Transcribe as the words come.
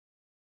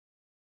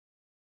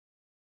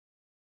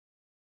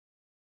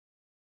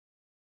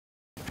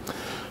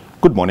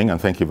Good morning, and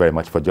thank you very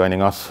much for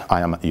joining us.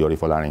 I am Yori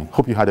Folarin.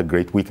 Hope you had a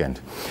great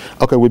weekend.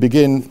 Okay, we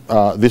begin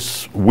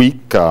this week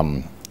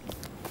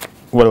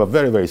with a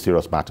very, very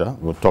serious matter.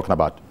 We're talking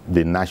about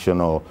the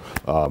national,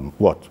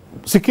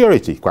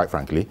 security, quite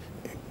frankly.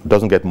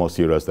 Doesn't get more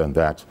serious than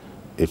that.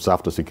 It's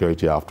after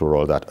security, after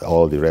all, that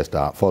all the rest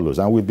follows.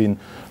 And we've been,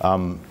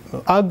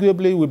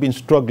 arguably, we've been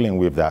struggling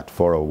with that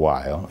for a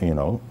while, you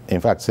know.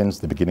 In fact, since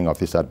the beginning of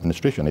this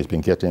administration, it's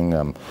been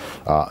getting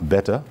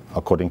better,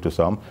 according to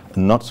some,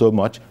 not so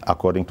much,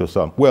 according to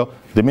some. Well,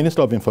 the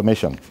Minister of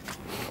Information,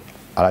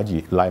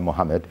 Lai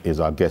Mohammed, is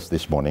our guest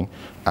this morning,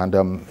 and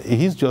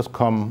he's just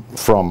come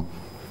from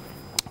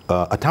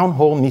a town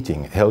hall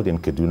meeting held in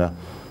Kaduna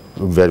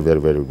very, very,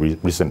 very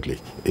recently.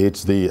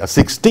 It's the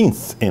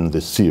 16th in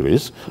the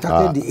series. The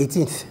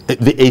 18th.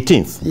 The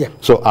 18th. Yeah.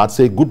 So I'd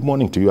say good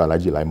morning to you,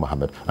 Alhaji Lai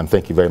Mohammed, and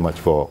thank you very much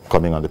for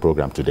coming on the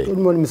program today. Good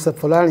morning, Mr.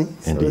 Folani.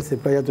 It's a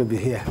pleasure to be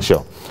here.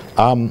 Sure.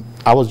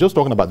 I was just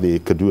talking about the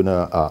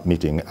Kaduna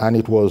meeting, and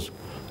it was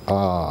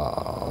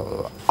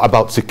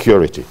about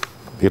security.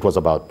 It was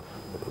about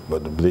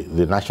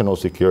the national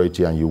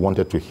security, and you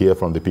wanted to hear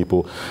from the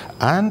people,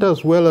 and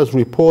as well as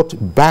report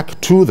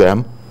back to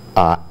them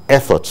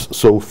efforts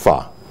so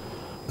far.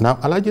 Now,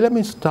 Alhaji, let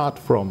me start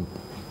from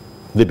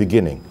the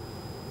beginning.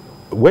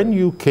 When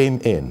you came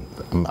in,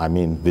 I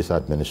mean this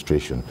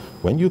administration,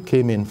 when you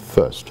came in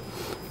first,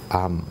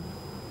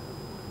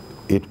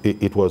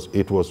 it was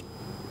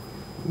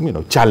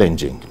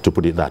challenging, to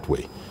put it that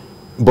way.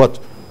 But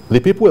the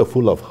people were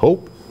full of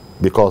hope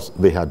because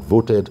they had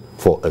voted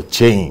for a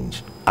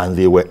change and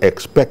they were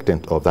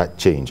expectant of that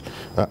change.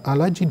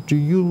 Alhaji, do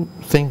you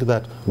think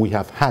that we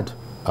have had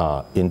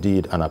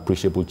indeed an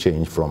appreciable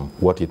change from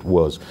what it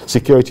was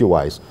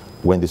security-wise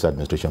when this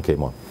administration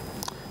came on?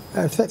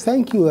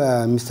 Thank you,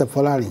 Mr.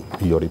 Folari.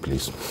 Yori,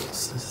 please.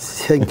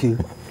 Thank you.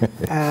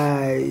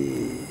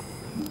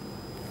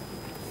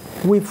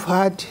 We've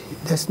had,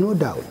 there's no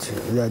doubt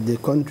that the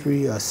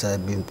country has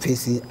been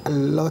facing a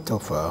lot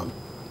of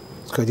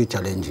security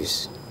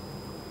challenges.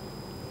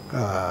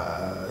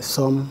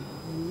 Some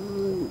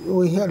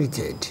we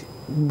inherited.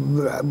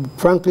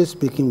 Frankly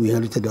speaking, we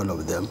inherited all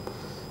of them.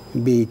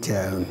 Be it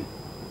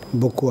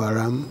Boko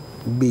Haram,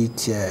 be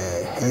it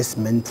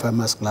herdsmen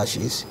farmers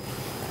clashes,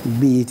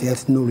 be it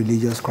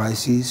ethno-religious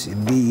crisis,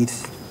 be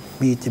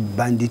it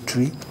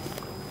banditry,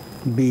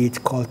 be it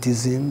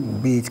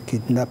cultism, be it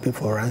kidnapping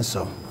for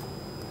ransom.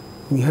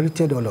 We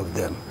inherited all of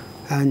them,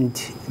 and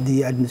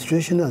the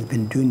administration has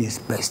been doing its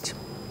best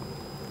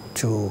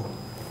to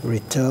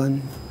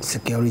return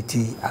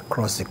security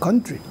across the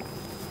country.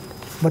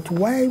 But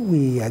why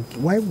we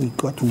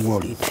got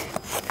worried,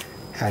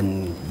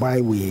 and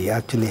why we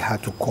actually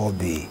had to call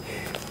the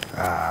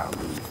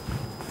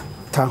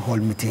town hall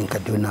meeting in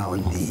Kaduna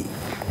on the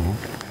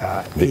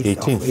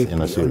 18th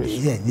in a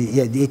series.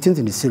 The 18th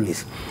in the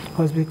series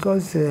was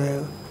because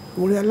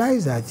we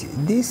realized that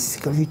these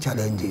security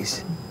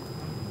challenges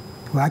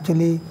were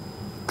actually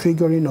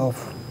triggering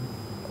off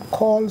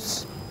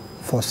calls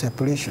for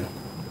separation,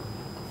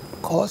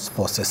 calls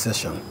for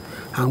secession,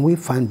 and we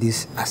found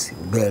this as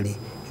very,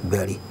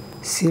 very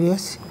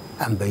serious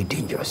and very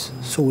dangerous.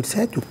 So we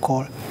decided to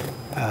call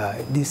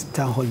this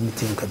town hall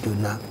meeting in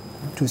Kaduna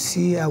to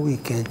see how we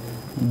can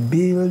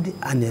build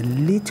an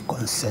elite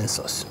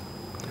consensus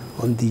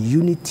on the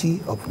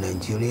unity of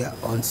Nigeria,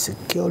 on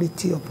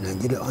security of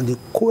Nigeria, on the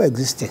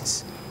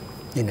coexistence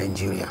in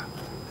Nigeria.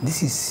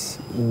 This is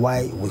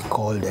why we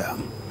called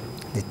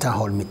the town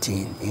hall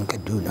meeting in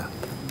Kaduna.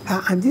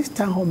 And this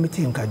town hall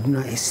meeting in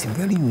Kaduna is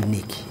very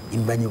unique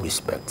in many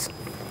respects.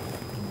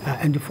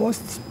 In the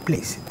first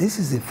place, this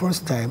is the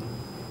first time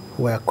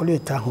we are calling a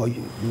town hall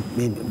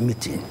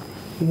meeting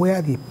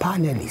where the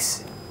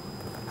panelists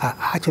are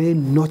actually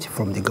not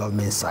from the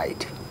government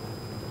side,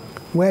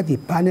 where the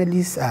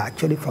panelists are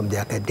actually from the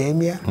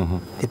academia,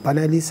 the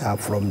panelists are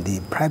from the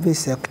private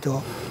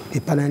sector, the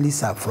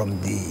panelists are from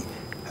the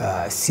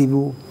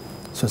civil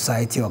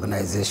society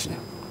organization.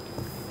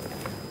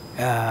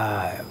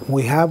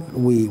 We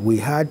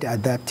had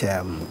at that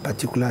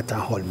particular town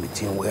hall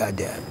meeting, we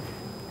had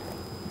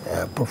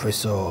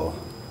Professor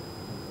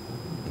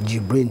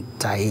Jibrin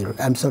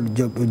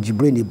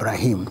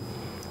Ibrahim,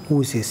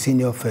 who is a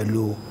senior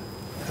fellow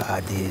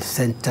at the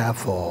Center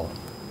for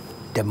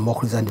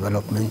Democracy and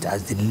Development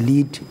as the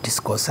lead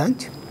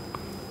discussant.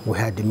 We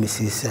had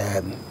Mrs.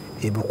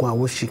 Ibukwa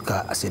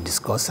Woshika as a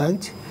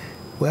discussant.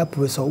 We had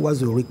Professor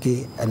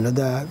Wazurike,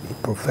 another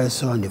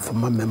professor and a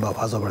former member of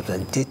House of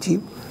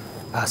Representatives,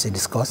 as a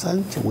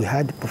discussant. We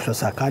had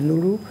Professor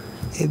Kanuru,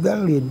 a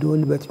very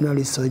renowned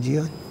veterinary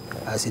surgeon,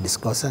 as a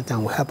discussant,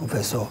 and we had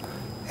Professor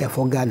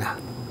Efogana,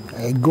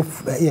 I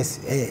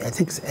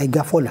think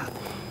Egafona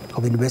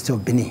of the University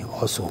of Benin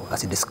also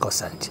as a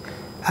discussant.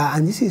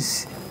 And this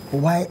is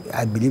why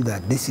I believe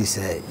that this is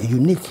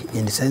unique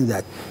in the sense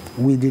that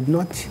we did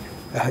not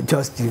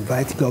just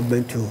invite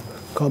government to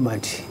come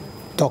and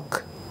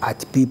talk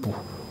at people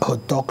or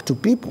talk to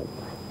people.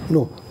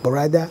 No, but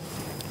rather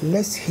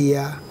let's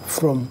hear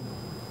from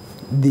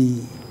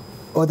the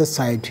other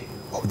side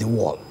of the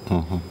wall.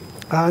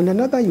 And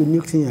another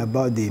unique thing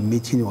about the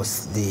meeting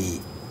was the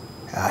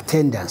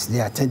attendance.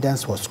 The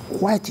attendance was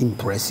quite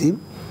impressive,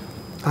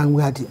 and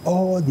we had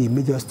all the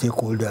major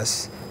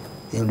stakeholders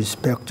in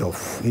respect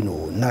of,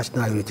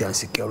 national unity and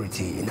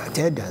security in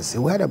attendance.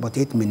 We had about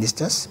 8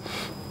 ministers.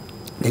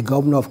 The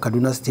governor of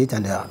Kaduna State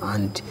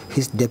and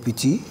his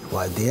deputy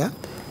were there.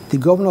 The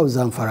governor of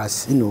Zamfara,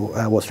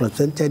 was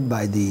represented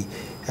by the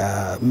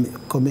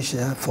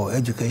Commissioner for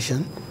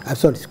Education.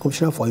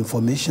 Commissioner for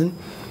Information.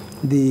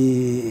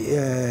 The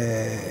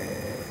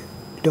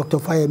Dr.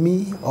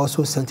 Fayemi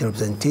also sent a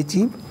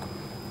representative.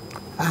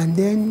 And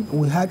then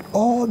we had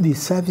all the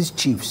service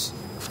chiefs,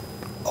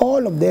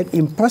 all of them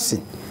in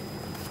person,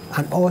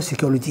 and all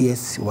security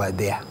aides were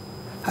there.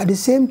 At the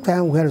same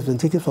time, we had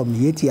representatives from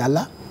Yeti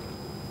Allah,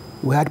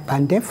 we had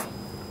Pandef,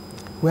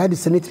 we had the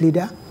Senate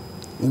leader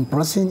in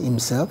person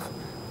himself,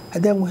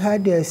 and then we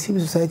had the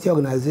civil society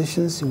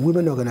organizations,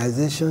 women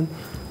organizations.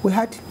 We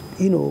had,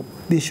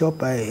 Bishop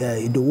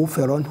Idowu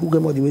Ferron, who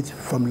came all the way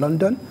from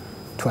London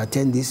to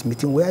attend this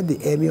meeting. We had the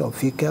Emir of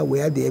Fika, we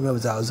had the Emir of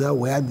Zawza,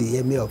 we had the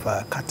Emir of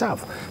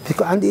Kataf.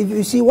 And if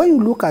you see, when you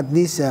look at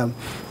this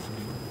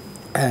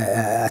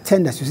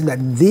attendance, you see that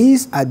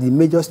these are the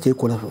major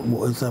stakeholders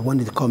when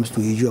it comes to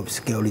the issue of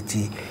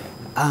security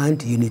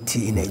and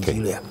unity in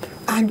Nigeria.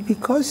 And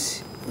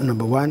because,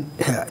 number one,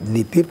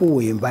 the people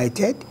were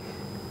invited,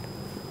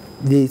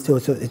 it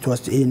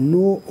was a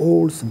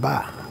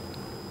no-holds-barred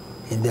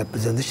in the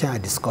presentation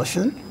and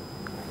discussion.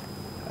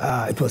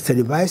 It was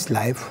televised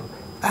live,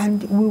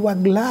 and we were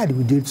glad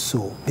we did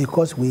so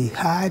because we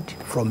heard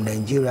from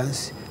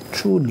Nigerians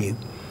truly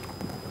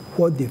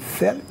what they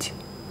felt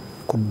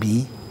could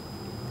be,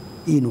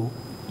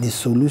 the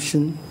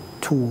solution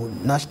to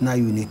national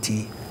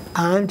unity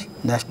and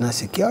national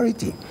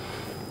security.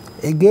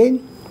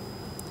 Again,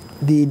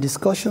 the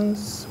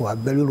discussions were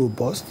very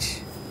robust.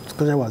 The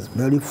discussion was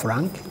very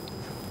frank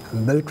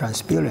and very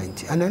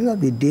transparent. And at the end of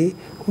the day,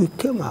 we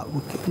came out.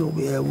 We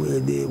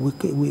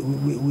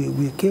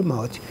came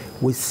out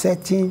with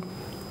certain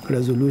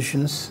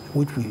resolutions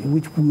which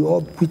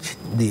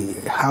the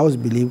House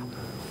believed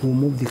will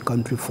move the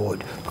country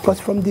forward. Because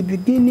from the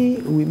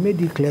beginning, we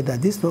made it clear that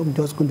this is not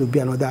just going to be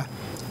another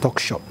talk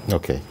shop.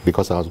 Okay,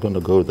 because I was going to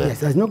go there. Yes,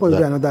 there's not going to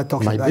be another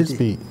talk shop. Might this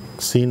be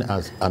seen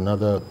as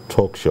another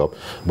talk shop?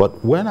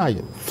 But when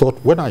I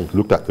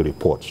looked at the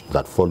reports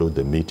that followed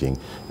the meeting,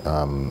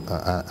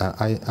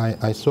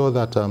 I saw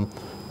that,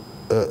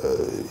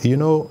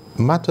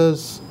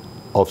 matters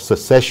of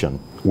secession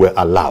were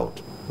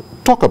allowed.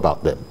 Talk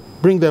about them.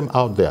 Bring them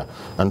out there.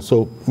 And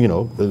so,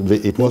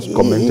 it was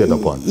commented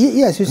upon.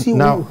 Yes, you see.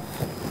 Now,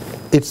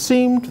 it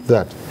seemed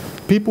that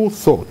people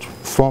thought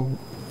from,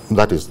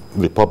 that is,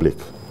 the public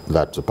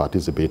that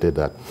participated,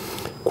 that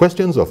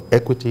questions of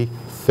equity,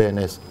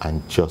 fairness,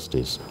 and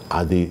justice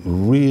are the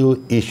real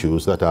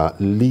issues that are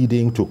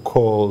leading to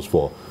calls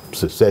for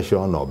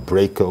secession or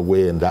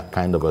breakaway and that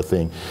kind of a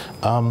thing.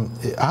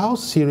 How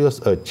serious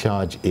a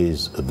charge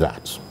is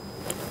that?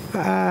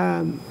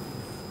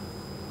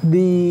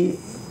 The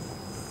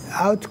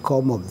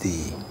outcome of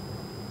the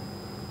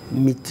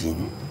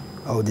meeting,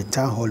 of the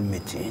town hall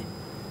meeting,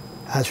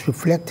 as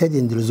reflected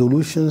in the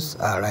resolutions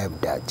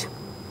arrived at,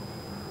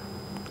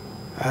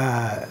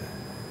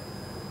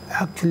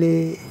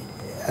 actually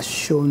has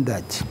shown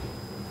that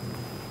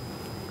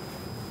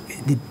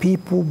the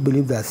people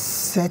believe that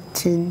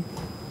certain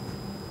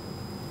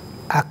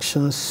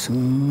actions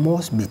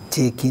must be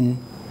taken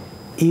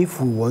if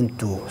we want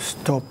to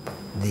stop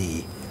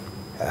the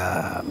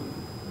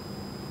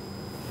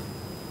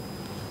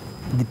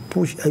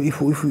push,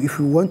 if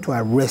we want to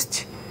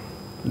arrest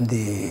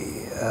the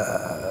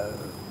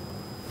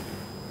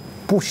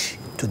push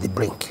to the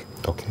brink.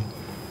 Okay.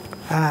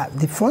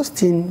 The first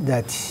thing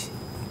that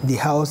the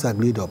House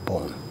agreed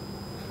upon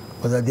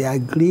was that they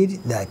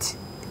agreed that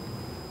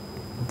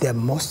there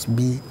must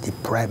be the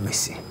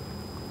primacy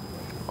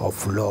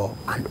of law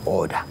and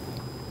order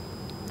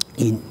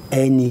in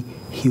any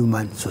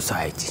human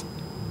society.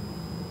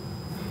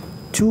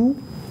 2,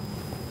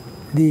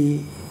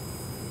 the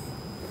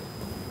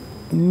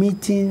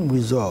meeting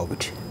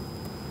resolved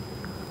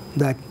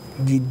that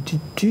the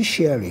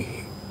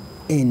judiciary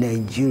in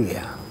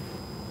Nigeria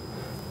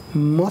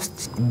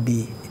must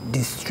be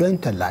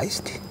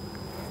decentralized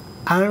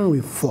and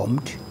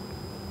reformed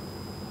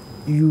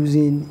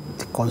using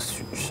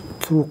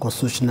through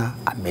constitutional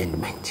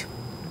amendment.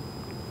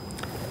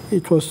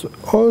 It was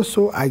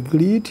also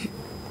agreed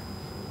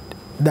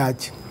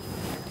that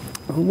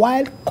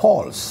while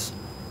calls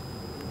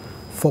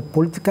for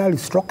political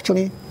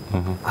restructuring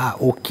are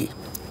okay,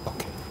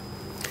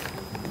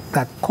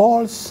 that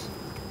calls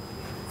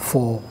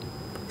for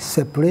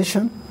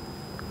separation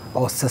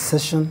or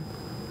secession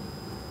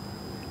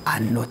are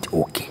not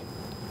okay,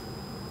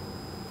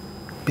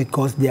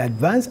 because the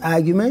advanced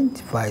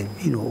argument by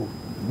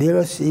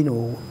various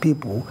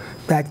people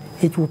that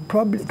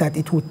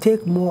it will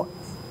take more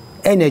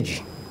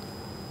energy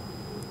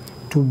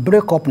to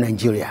break up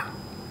Nigeria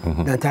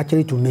than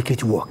actually to make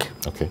it work.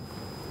 Okay.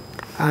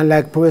 And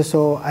like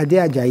Professor Ade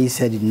Ajayi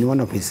said in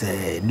one of his,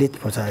 late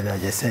Professor Ade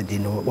Ajayi said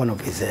in one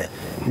of his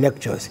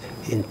lectures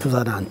in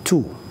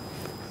 2002,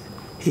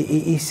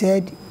 he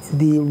said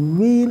the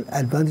real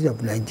advantage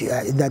of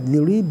Nigeria, that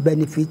the real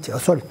benefit,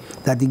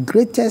 that the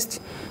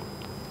greatest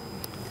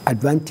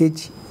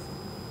advantage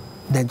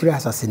Nigeria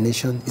has as a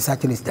nation is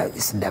actually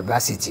its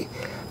diversity,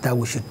 that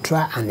we should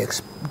try and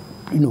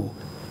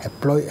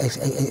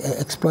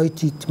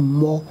exploit it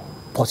more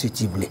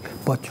positively.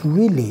 But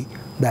really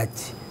that,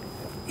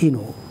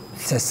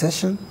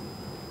 secession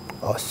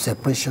or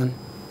separation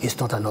is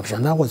not an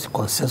option. That was the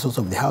consensus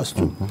of the House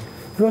too.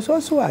 It was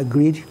also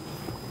agreed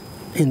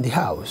in the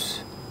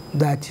House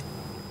that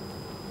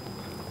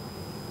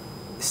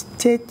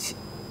state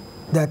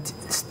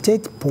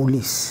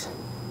police,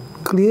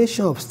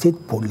 creation of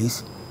state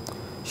police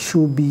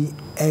should be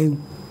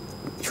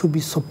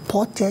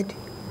supported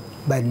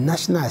by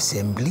National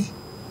Assembly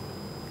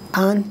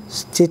and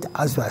State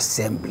House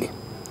Assembly,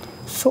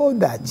 so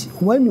that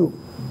when you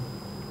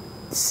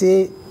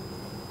say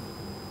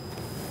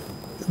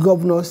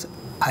governors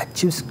are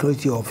chief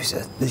security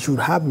officers, they should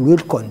have real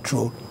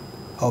control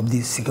of the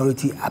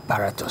security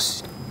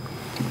apparatus.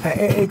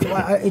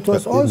 It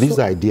was also these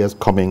ideas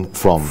coming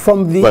from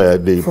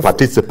the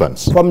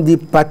participants, from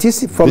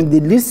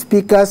the list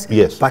speakers,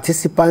 yes,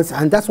 participants,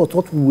 and that's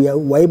what we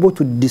were able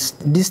to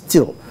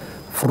distill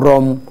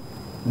from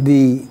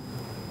the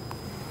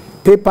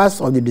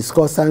papers of the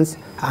discussants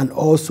and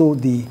also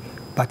the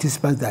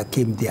participants that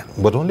came there.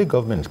 But only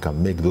governments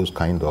can make those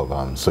kind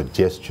of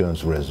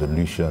suggestions,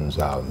 resolutions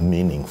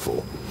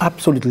meaningful.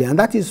 Absolutely, and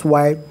that is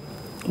why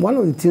one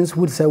of the things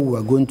we said we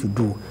are going to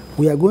do,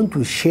 we are going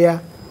to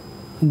share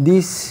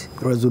these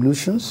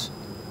resolutions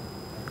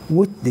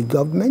with the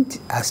government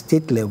at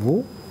state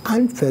level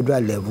and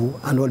federal level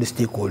and all the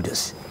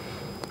stakeholders.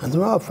 As a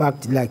matter of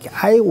fact, like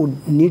I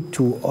would need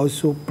to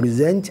also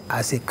present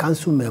as a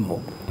council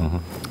memo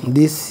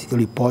this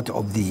report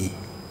of the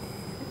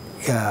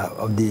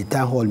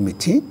town hall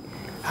meeting,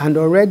 and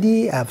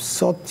already I've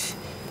sought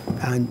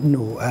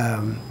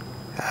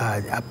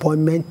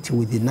appointment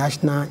with the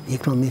National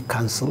Economic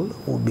Council.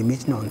 We'll be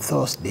meeting on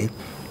Thursday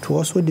to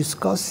also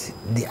discuss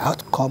the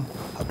outcome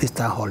of this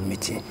town hall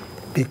meeting,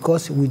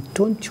 because we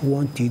don't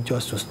want it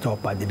just to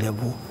stop at the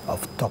level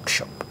of talk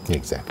shop.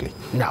 Exactly.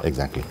 Now,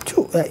 exactly.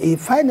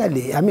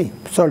 Finally,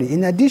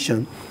 in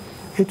addition,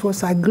 it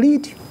was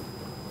agreed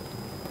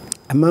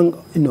among,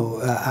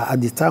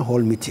 at the town hall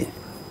meeting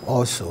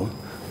also,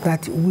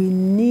 that we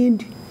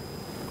need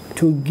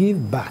to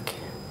give back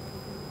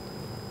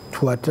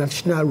to our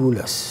traditional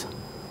rulers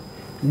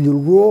the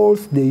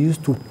roles they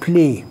used to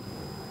play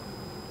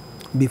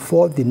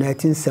before the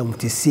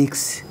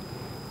 1976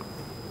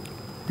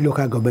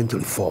 local government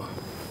reform.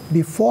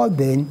 Before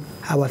then,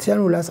 our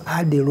traditional rulers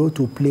had a role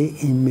to play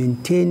in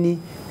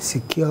maintaining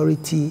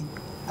security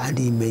and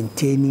in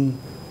maintaining,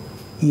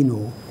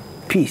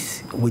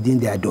 peace within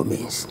their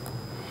domains.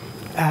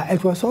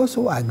 It was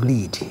also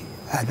agreed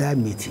at that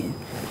meeting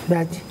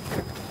that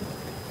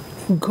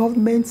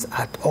governments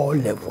at all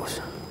levels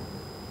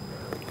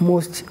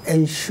must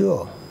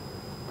ensure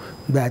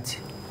that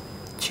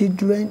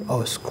children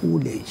of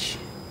school age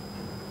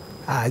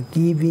are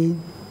given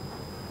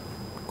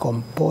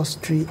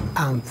compulsory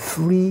and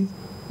free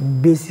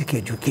basic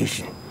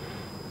education.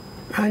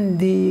 And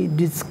the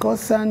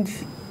discussant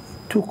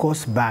took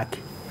us back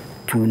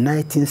to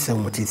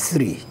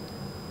 1973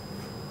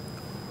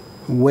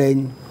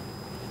 when,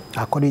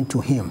 according to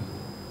him,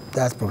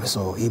 that's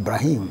Professor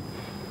Ibrahim,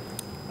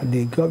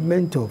 the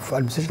government of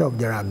administration of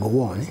General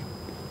Gowon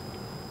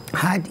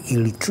had a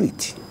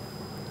retreat.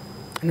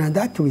 And at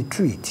that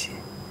retreat,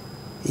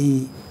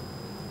 he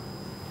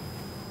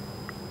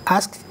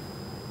asked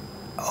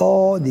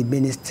all the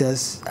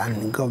ministers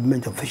and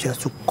government officials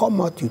to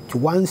come out with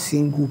one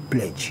single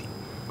pledge,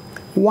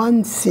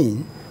 one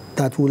thing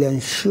that will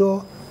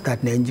ensure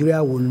that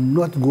Nigeria will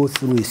not go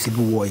through a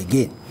civil war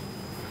again.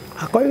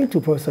 According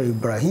to Professor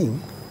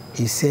Ibrahim,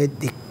 he said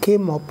they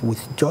came up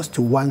with just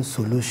one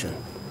solution,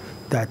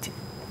 that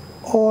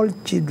all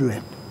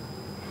children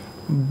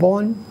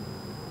born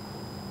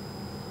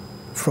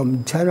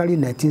from January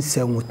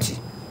 1970,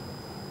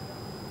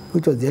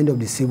 which was the end of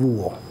the Civil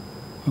War,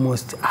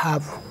 must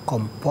have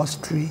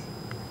compulsory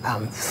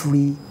and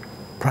free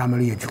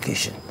primary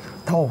education.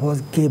 That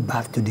was what gave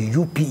birth to the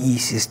UPE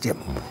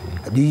system,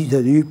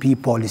 the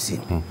UPE policy.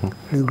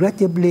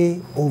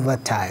 Regrettably, over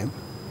time,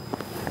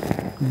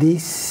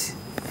 this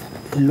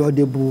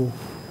laudable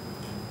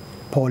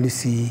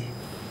policy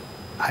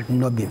had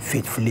not been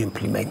faithfully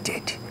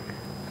implemented.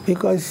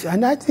 Because,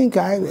 and I think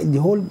we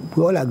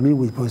all agree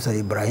with Professor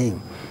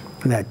Ibrahim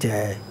that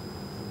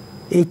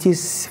it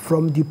is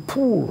from the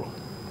pool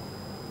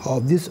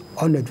of these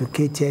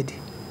uneducated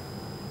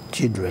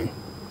children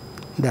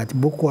that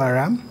Boko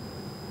Haram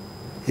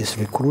is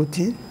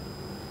recruiting,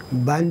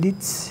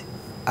 bandits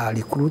are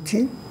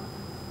recruiting,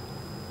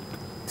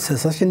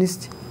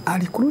 secessionists are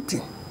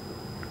recruiting.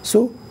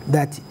 So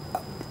that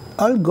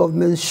all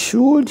governments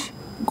should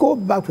go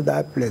back to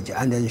that pledge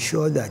and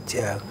ensure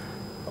that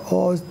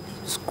all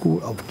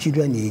school of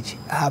children age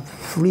have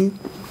free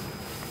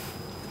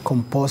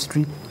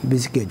compulsory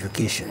basic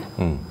education.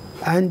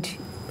 And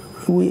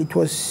it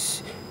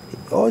was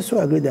also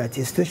agreed that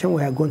a situation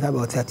we are going to have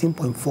about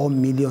 13.4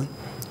 million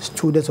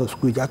students of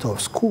school out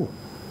of school.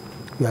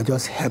 We are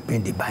just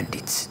helping the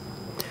bandits.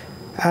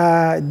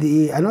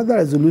 Another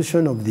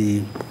resolution of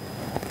the...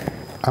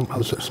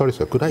 sorry,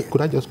 sir.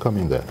 Could I just come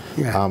in there?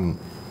 Yeah.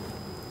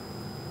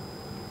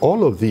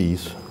 All of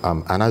these,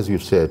 and as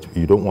you've said,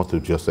 you don't want to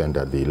just end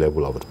at the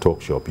level of a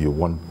talk shop. You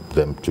want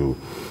them to,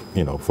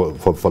 you know,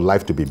 for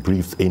life to be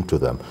breathed into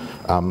them.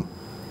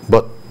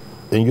 But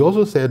and you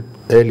also said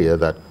earlier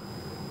that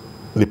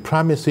the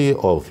primacy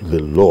of the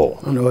law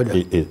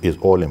is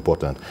all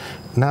important.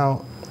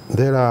 Now,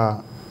 there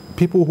are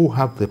people who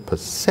have the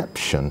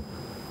perception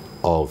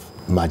of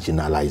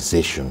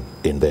marginalization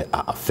in their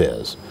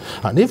affairs.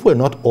 And if we're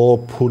not all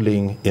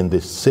pulling in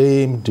the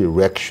same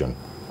direction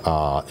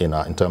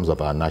in terms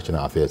of our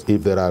national affairs,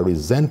 if there are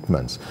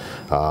resentments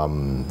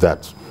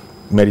that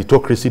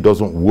meritocracy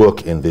doesn't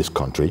work in this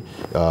country,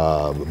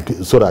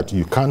 so that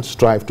you can't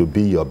strive to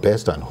be your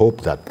best and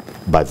hope that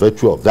by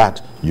virtue of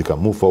that you can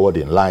move forward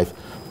in life.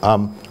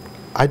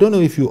 I don't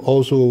know if you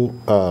also,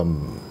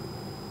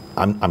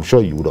 I'm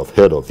sure you would have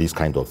heard of these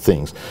kind of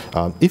things,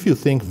 if you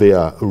think they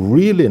are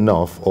real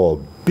enough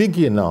or big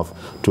enough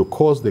to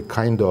cause the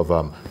kind of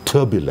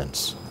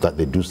turbulence that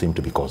they do seem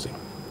to be causing.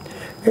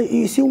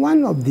 You see,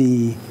 one of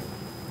the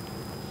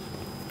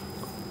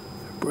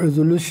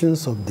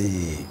resolutions of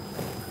the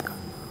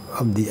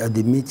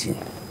meeting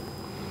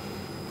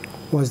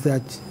was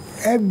that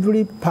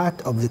every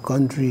part of the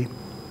country,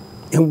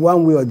 in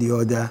one way or the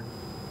other,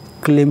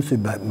 claims to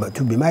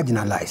be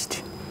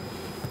marginalized.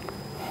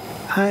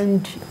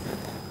 And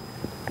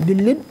the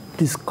lead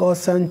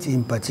discussant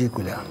in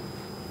particular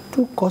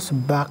took us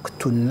back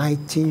to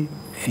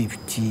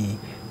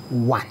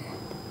 1951,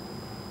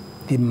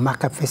 the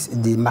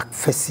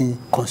Macpherson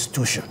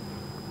Constitution.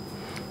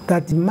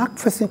 That the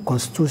Macpherson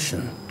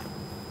Constitution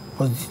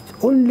was the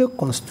only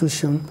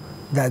constitution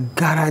that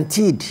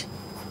guaranteed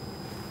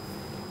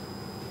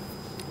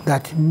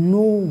that no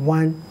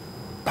one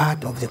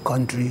part of the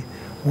country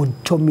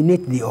would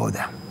dominate the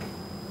other.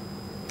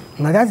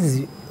 Now that is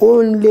the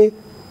only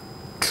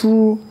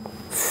true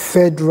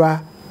federal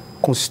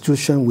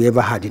constitution we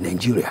ever had in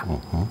Nigeria.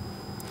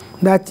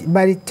 That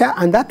by the time,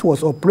 and that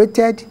was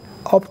operated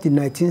up to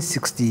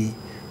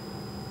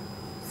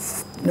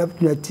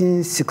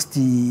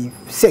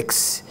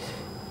 1966.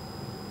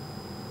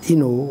 You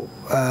know,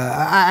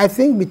 I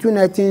think between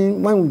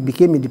when we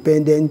became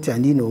independent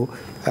and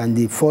and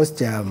the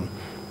first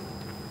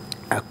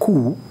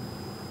coup,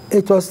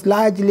 it was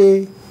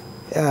largely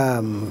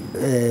a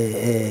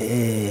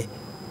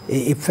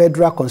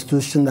federal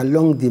constitution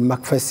along the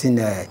Macpherson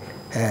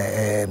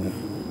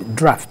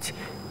draft.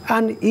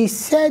 And he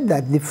said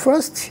that the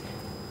first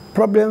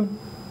problem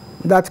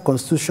that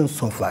constitution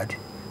suffered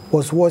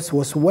was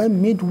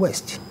when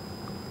Midwest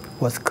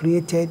was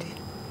created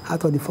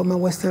out of the former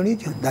Western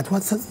region.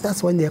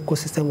 That's when the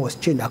ecosystem was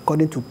changed,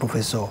 according to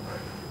Professor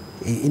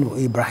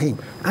Ibrahim.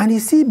 And he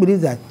still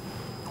believes that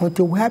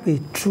until we have a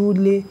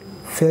truly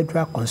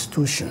federal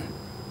constitution,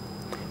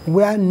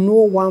 where no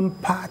one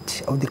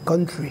part of the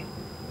country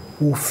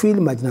will feel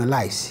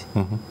marginalized,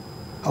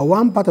 or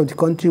one part of the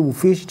country will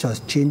feel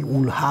just change,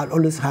 will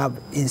always have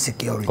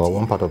insecurity. Or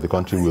one part of the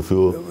country will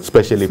feel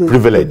especially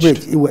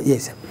privileged.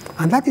 Yes,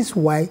 and that is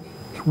why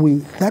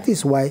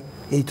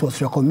it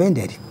was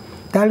recommended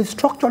that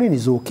restructuring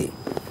is okay.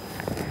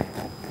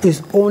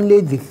 It's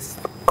only the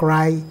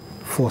cry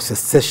for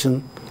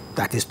secession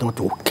that is not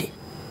okay.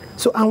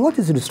 So, and what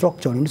is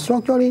restructuring?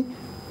 Restructuring,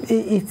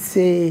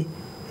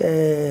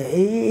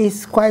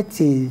 it's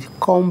quite a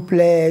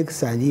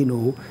complex and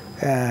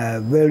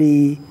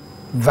very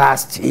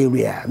vast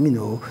area,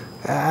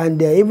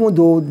 and even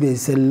though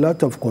there's a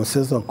lot of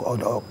consensus on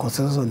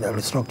the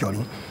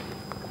restructuring,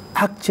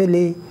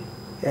 actually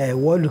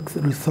what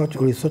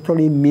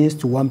restructuring means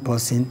to one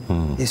person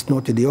is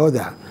not to the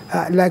other.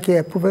 Like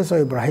Professor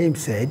Ibrahim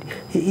said,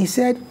 he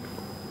said,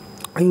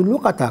 when you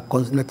look at our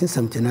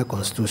 1979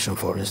 Constitution,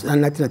 for instance,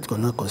 and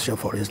 1999 Constitution,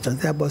 for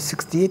instance, there are about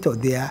 68 of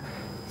their,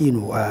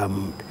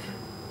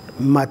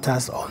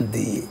 matters on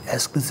the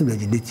exclusive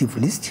legislative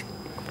list,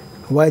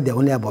 while there are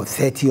only about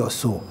 30 or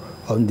so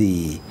on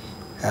the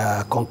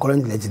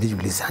concurrent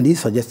legislative list. And he's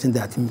suggesting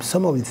that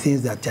some of the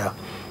things that are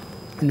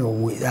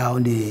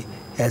on the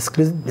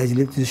exclusive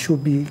legislative list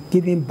should be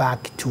given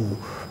back to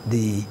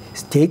the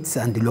states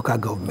and the local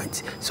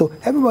governments. So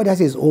everybody has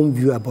his own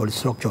view about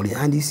restructuring.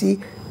 And you see,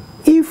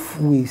 if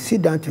we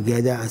sit down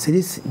together and say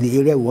this is the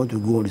area we want to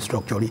go on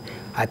restructuring,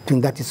 I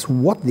think that is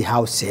what the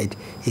House said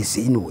is,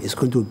 is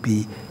going to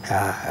be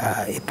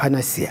a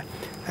panacea.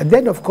 And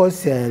then, of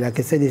course, like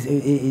I said,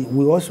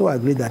 we also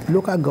agree that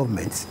local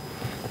governments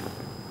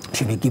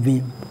should be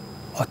given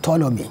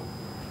autonomy,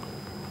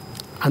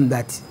 and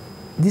that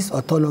this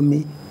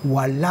autonomy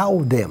will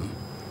allow them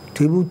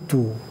to be able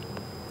to,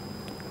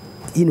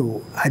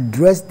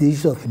 address the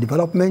issue of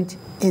development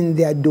in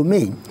their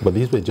domain. But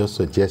these were just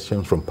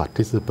suggestions from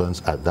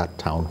participants at that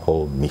town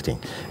hall meeting.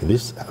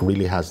 This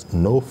really has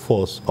no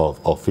force of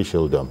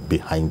officialdom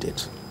behind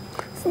it.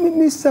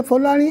 Mr.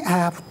 Folani, I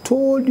have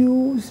told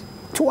you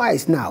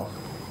twice now,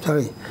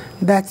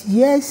 that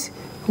yes,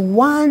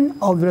 one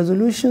of the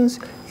resolutions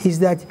is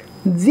that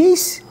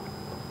these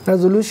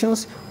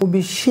resolutions will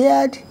be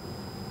shared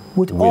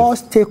with all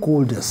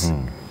stakeholders.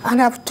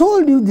 And I've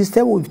told you the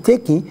step we've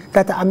taken,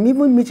 that I'm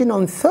even meeting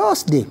on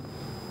Thursday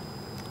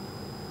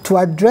to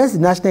address the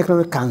National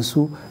Economic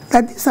Council,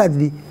 that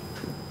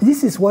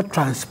this is what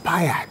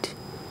transpired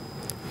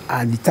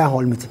at the town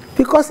hall meeting.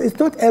 Because it's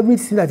not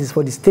everything that is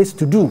for the states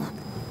to do.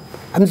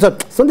 I mean, it's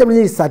not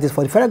everything that is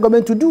for the federal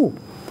government to do.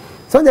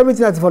 It's not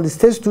everything that is for the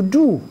states to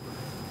do.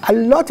 A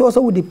lot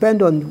also will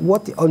depend on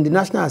the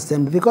National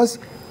Assembly, because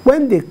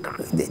when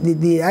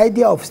the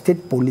idea of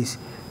state police,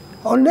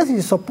 unless it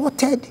is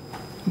supported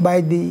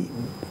by the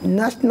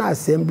National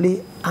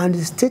Assembly and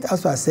the State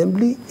House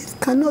Assembly, it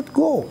cannot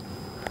go.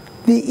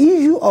 The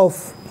issue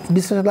of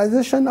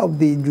decentralization of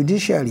the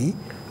judiciary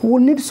will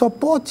need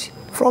support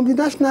from the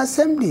National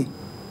Assembly.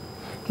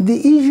 The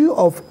issue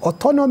of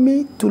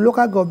autonomy to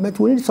local government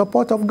will need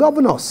support of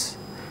governors.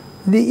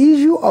 The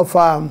issue of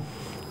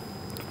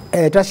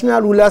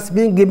traditional rulers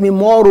being given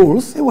more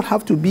rules, it will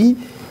have to be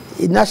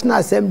a National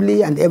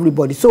Assembly and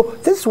everybody. So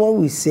this is what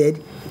we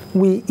said.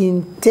 We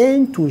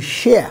intend to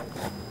share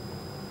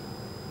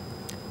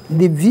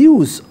the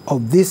views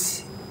of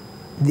this,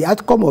 the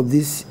outcome of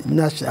this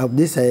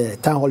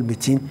town hall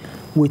meeting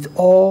with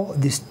all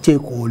the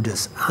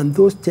stakeholders. And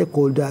those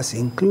stakeholders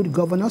include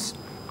governors,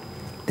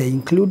 they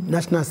include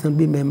National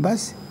Assembly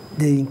members,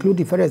 they include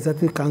the Federal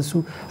Executive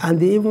Council, and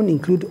they even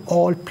include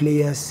all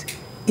players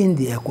in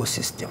the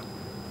ecosystem.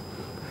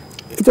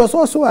 It was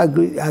also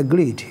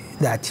agreed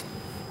that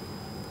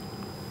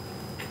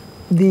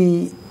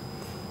the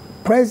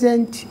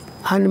present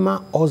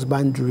animal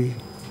husbandry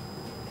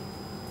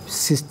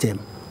system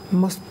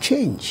must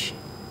change.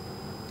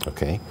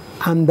 Okay.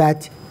 And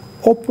that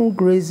open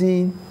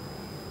grazing,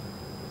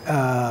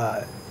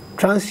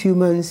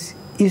 transhumance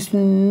is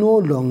no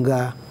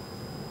longer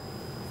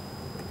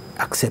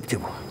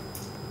acceptable.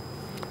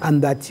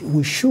 And that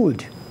we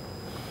should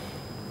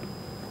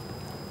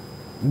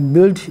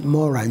build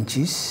more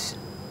ranches,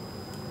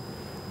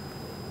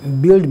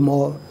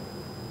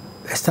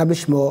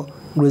 establish more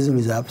grazing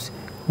reserves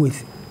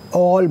with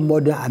all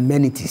modern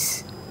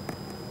amenities.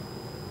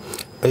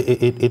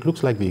 It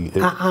looks like the...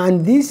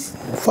 And this,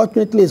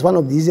 fortunately, is one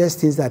of the easiest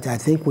things that I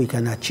think we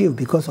can achieve,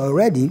 because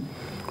already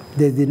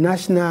there's the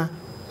National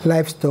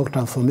Livestock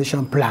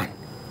Transformation Plan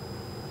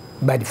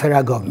by the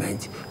federal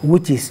government,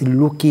 which is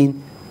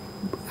looking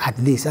at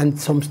this. And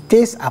some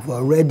states have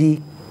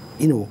already,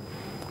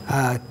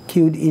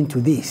 keyed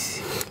into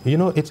this. You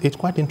know, it's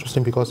quite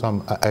interesting because,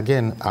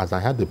 again, as I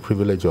had the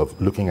privilege of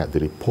looking at the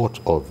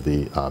report of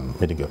the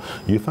meeting,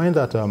 you find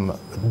that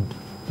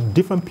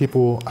different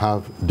people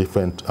have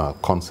different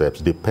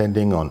concepts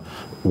depending on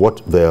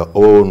what their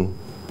own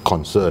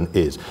concern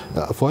is.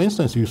 For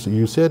instance,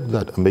 you said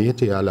that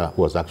Mayete Allah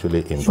was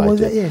actually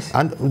invited. Yes.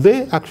 And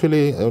they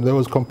actually, there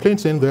was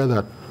complaints in there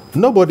that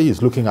nobody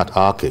is looking at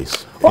our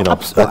case.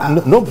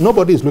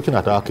 Nobody is looking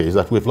at our case,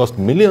 that we've lost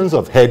millions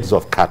of heads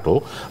of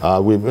cattle.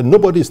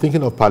 Nobody is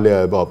thinking of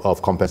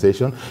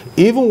compensation.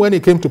 Even when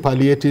it came to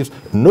palliatives,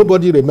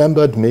 nobody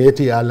remembered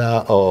Mayete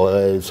Allah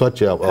or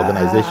such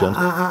organizations.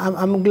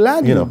 I'm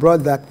glad you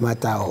brought that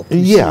matter up.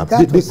 Yeah,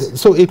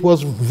 so it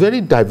was very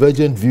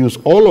divergent views.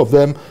 All of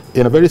them,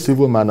 in a very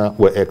civil manner,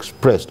 were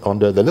expressed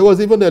under there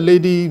was even a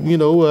lady,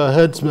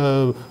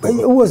 headswoman.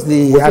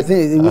 I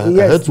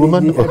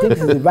think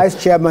the vice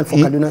chairman for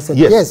Kaduna said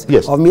yes,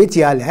 of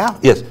Mayete Allah.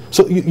 Yes.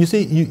 So you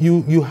see,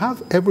 you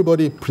have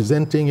everybody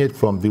presenting it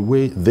from the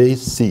way they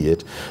see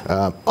it.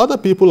 Other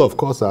people, of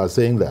course, are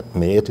saying that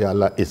Mayete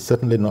Allah is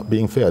certainly not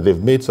being fair.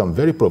 They've made some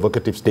very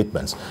provocative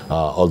statements,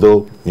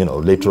 although,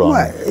 later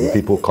on,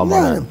 people come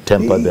on and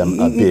temper them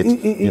a bit,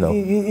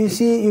 You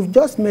see, you've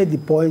just made the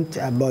point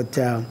about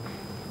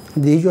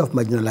the issue of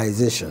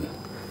marginalization.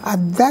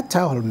 At that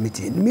town hall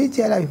meeting,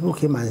 Mayete Allah people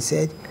came and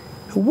said,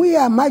 we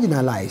are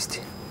marginalized.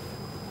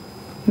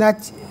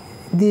 That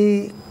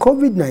the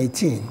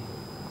COVID-19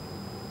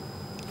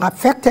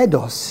 affected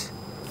us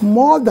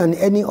more than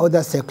any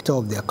other sector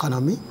of the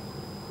economy.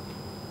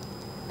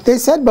 They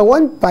said, but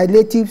when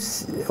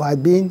palliatives were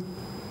being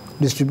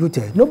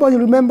distributed, nobody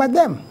remembered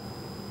them.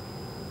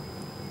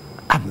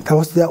 And that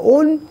was their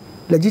own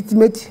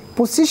legitimate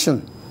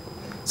position.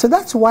 So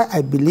that's why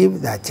I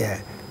believe that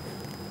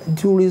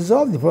to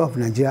resolve the problem of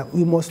Nigeria,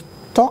 we must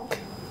talk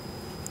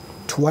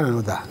to one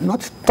another,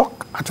 not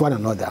talk at one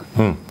another.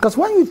 Because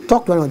when you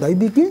talk to one another, you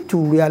begin to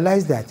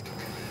realize that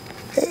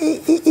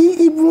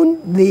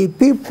even the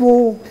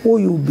people who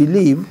you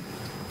believe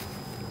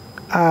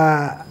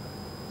are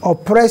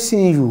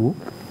oppressing you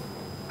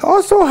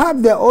also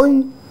have their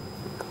own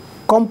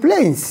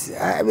complaints.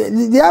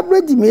 The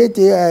average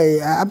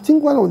Mayete, I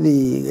think one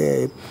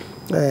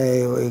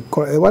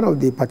of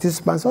the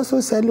participants also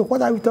said, look,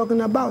 what are we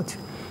talking about?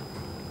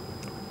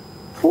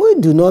 We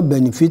do not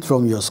benefit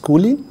from your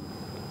schooling.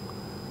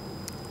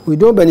 We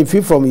don't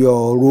benefit from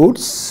your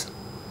roads.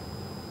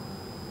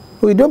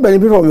 We don't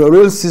benefit from your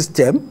rail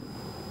system.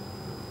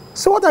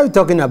 So what are you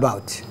talking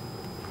about?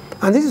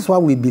 And this is why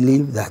we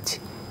believe that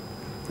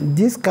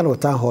this kind of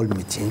town hall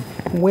meeting,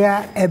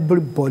 where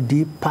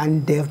everybody,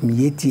 Pandef,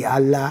 Mieti,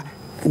 Allah,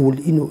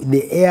 will,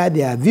 they air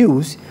their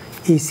views,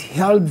 is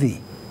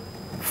healthy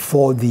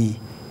for the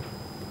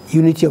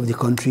unity of the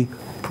country,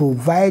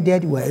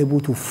 provided we're able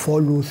to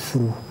follow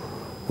through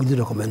with the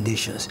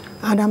recommendations.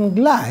 And I'm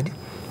glad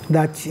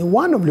that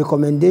one of the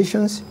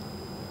recommendations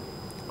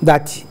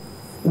that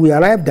we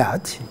arrived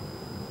at,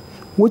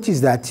 which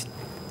is that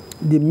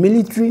the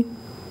military,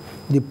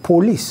 the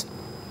police,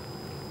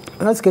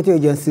 and security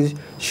agencies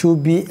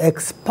should be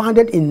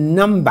expanded in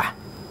number,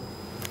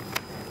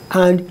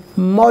 and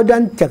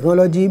modern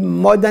technology,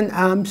 modern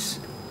arms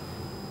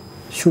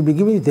should be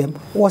given to them,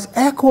 was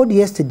echoed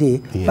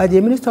yesterday by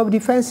the Minister of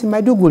Defense in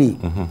Maiduguri,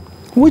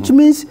 which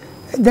means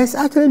there's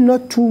actually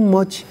not too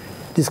much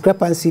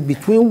discrepancy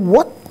between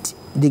what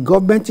the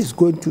government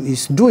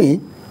is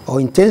doing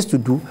or intends to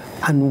do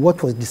and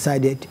what was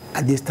decided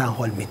at this town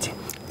hall meeting.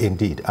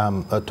 Indeed.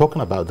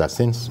 Talking about that,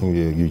 since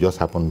you just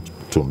happened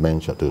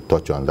to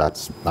touch on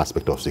that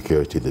aspect of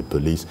security, the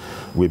police,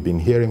 we've been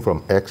hearing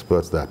from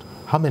experts that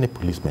how many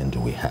policemen do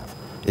we have?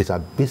 It's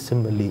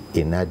abysmally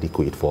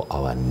inadequate for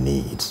our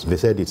needs. They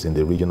said it's in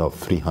the region of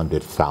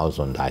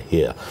 300,000, I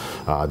hear.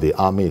 The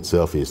army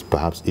itself is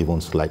perhaps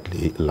even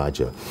slightly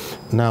larger.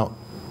 Now,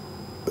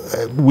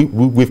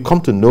 we've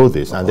come to know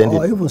this, and then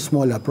even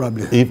smaller,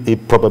 probably.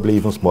 Probably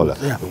even smaller.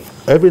 Yeah.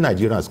 Every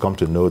Nigerian has come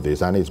to know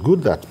this, and it's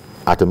good that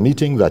at a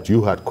meeting that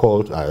you had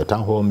called, a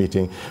town hall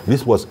meeting,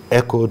 this was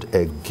echoed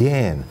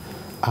again.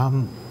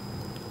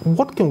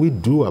 What can we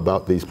do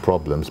about these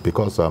problems?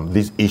 Because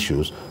these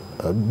issues,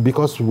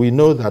 because we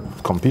know that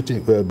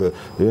competing,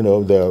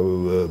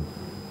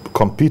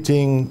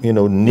 competing,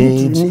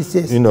 needs,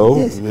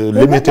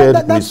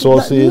 limited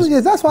resources,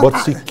 but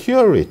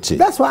security.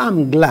 That's why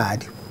I'm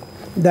glad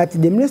that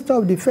the Minister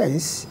of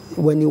Defense,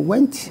 when he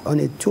went on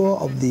a tour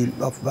of the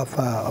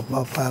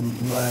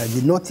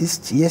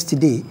Northeast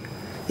yesterday,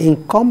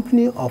 in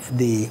company of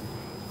the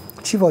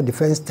Chief of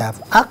Defense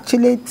Staff,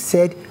 actually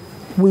said,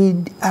 we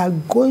are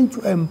going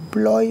to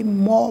employ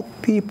more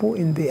people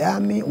in the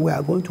army. We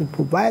are going to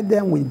provide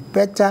them with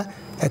better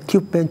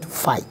equipment to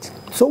fight.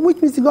 So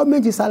which means the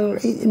government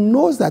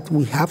knows that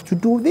we have to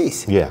do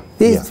this. It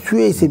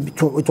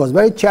was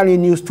very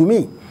cheering news to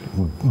me.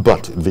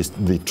 But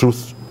the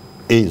truth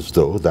is,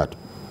 though, that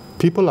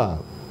people are,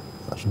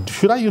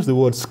 should I use the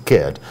word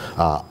scared,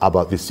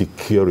 about the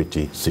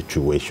security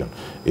situation.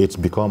 It's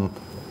become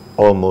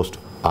almost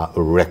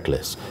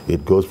reckless.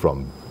 It goes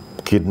from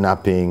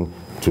kidnapping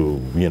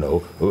to,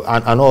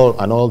 and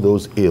all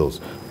those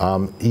ills.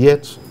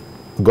 Yet,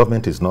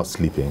 government is not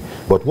sleeping.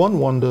 But one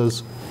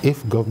wonders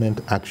if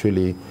government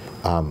actually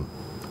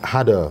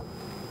had a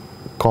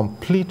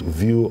complete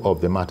view of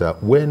the matter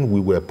when we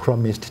were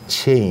promised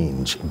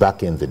change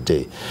back in the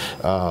day.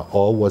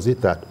 Or was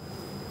it that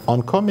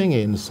on coming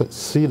in,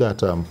 see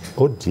that,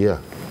 oh dear,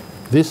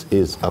 this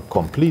is a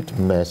complete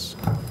mess,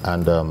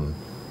 and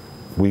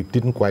we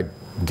didn't quite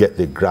get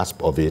the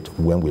grasp of it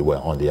when we were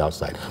on the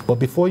outside. But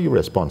before you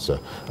respond, sir,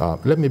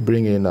 let me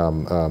bring in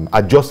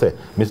Ajose.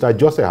 Mr.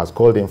 Ajose has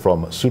called in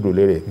from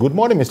Surulere. Good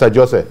morning, Mr.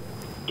 Ajose.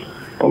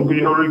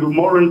 Good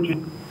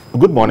morning.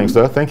 Good morning,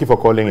 sir. Thank you for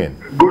calling in.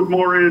 Good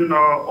morning,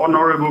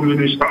 Honorable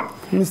Minister.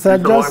 Mr.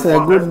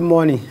 Ajose, good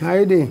morning. How are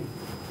you doing?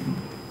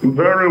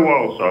 Very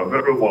well, sir.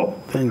 Very well.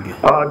 Thank you.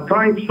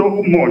 Thanks so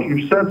much.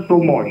 You said so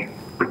much.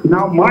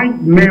 Now, my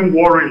main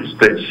worry is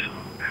this.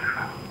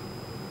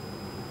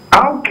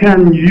 How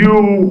can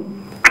you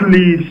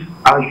please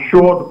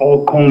assure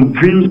or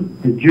convince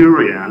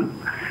Nigerians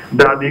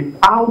that the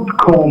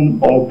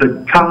outcome of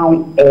the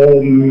town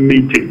hall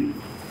meeting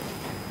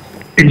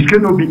is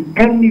going to be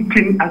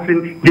anything as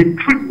in the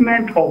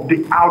treatment of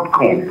the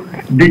outcome,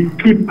 the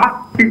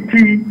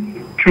capacity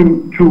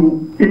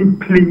to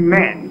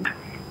implement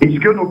is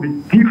going to be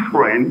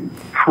different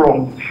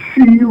from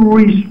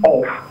series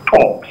of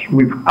talks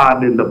we've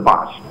had in the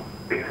past.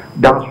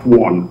 That's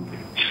one.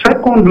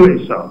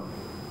 Secondly, sir,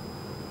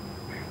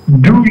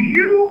 do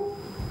you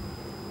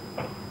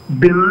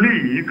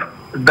believe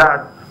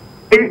that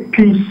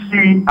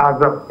APC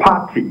as a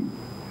party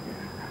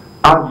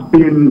has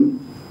been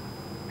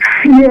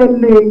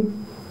fairly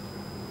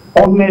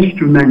honest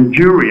to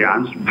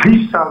Nigerians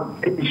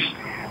vis-a-vis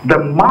the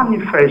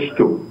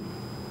manifesto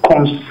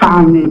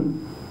concerning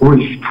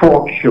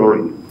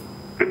restructuring?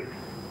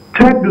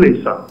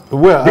 Thirdly, sir.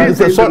 Well,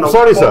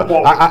 sorry, sir.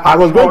 I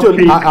was going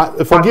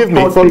to forgive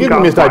me,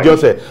 Mr.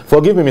 Ajose.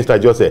 Forgive me, Mr.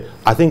 Ajose.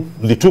 I think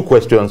the two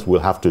questions will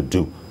have to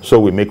do, so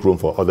we make room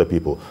for other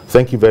people.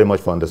 Thank you very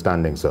much for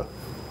understanding, sir.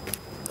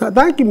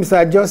 Thank you,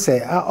 Mr.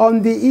 Ajose.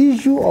 On the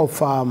issue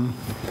of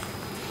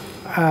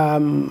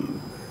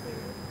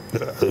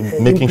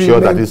making sure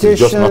that this is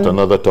just not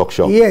another talk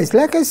show. Yes,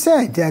 like I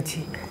said, that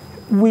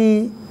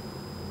we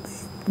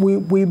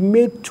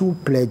made two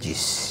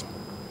pledges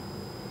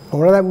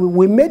or rather,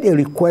 we made a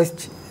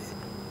request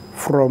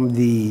from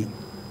the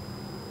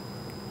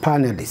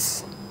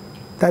panelists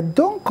that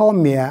don't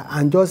come here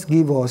and just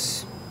give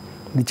us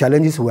the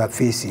challenges we are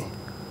facing.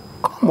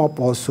 Come up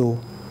also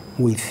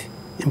with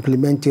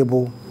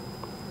implementable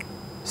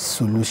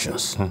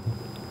solutions.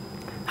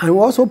 And we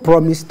also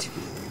promised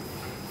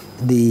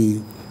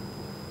the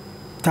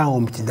town hall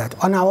meeting that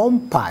on our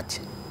own part,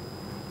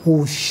 we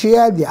will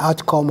share the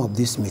outcome of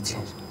this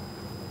meeting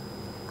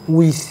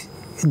with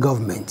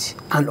government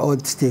and all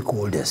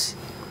stakeholders.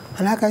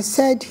 And like I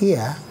said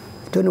here,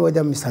 I don't know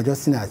whether Mr.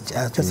 Justin has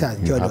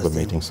joined us. Have a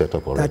meeting set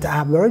up already. That I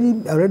have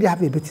already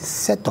have a meeting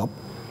set up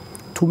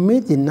to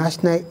meet the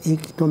National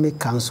Economic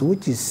Council,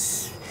 which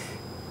is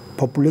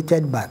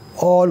populated by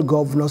all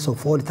governors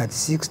of all the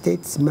 36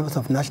 states, members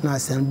of National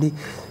Assembly,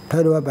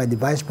 headed over by the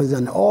Vice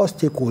President, and all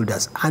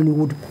stakeholders, and we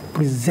would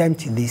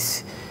present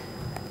this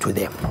to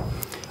them.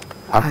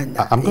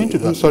 I'm going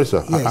to, sorry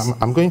sir, yes.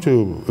 I'm going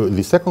to,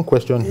 the second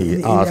question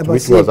he asked,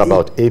 which was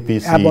about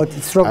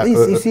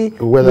APC,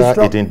 whether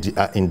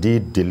it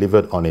indeed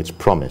delivered on its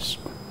promise.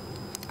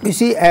 You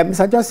see,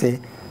 Mr. Jose,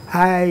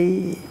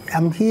 I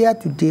am here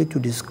today to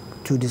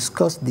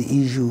discuss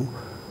the issue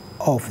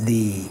of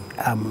the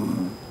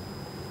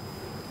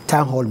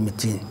town hall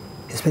meeting,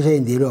 especially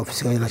in the area of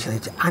security and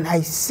nationality. And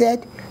I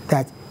said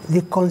that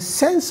the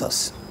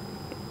consensus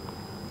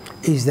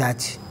is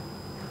that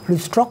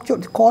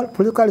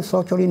political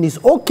restructuring is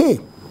okay.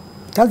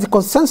 That's the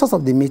consensus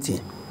of the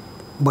meeting,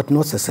 but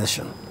not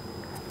secession.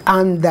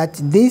 And that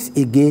this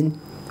again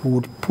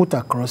would put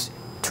across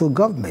to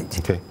government.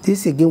 Okay.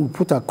 This again would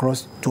put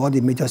across to all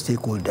the major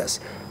stakeholders.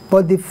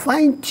 But the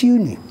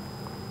fine-tuning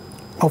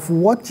of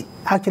what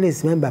actually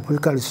is meant by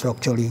political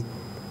restructuring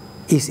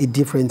is a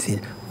different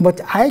thing.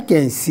 But I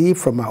can see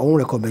from my own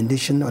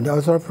recommendation, and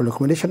also from the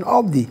recommendation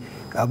of the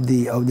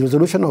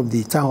resolution of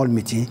the town hall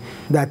meeting,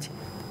 that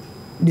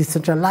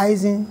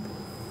decentralizing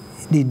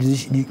the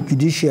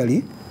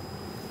judiciary,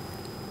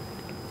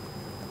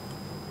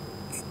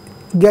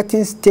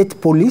 getting state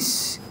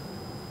police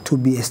to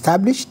be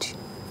established,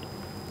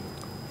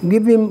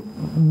 giving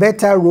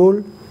better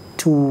role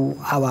to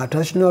our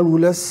traditional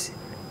rulers,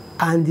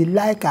 and the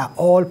like are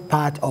all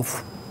part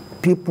of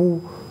people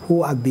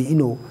who have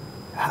been,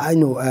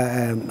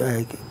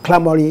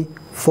 clamoring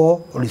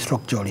for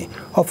restructuring.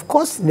 Of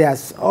course,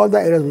 there's other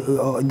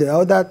areas, the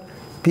other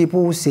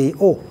people who say,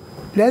 oh,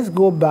 let's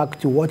go back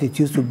to what it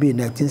used to be in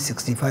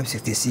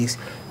 1965-66,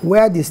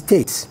 where the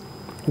states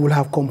will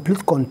have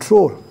complete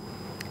control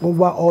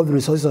over all the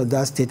resources of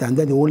that state, and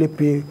then they only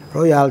pay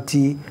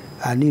royalty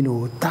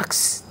and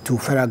tax to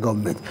federal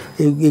government.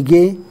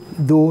 Again,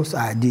 those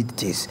are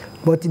details.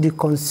 But the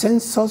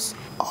consensus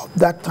of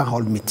that town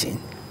hall meeting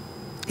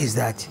is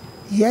that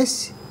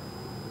yes,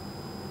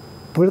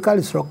 political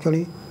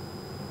restructuring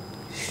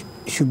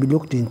should be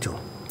looked into.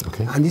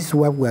 Okay. And this is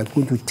what we are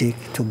going to take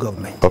to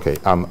government. Okay.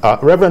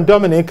 Reverend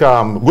Dominic,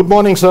 good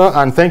morning, sir,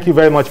 and thank you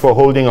very much for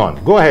holding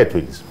on. Go ahead,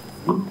 please.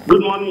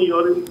 Good morning,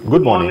 Yori.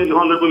 Good morning,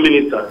 Honorable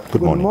Minister.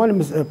 Good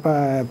morning.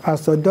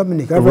 Pastor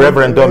Dominic.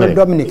 Reverend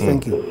Dominic.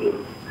 Thank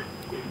you.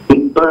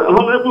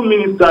 Honorable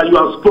Minister, you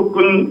have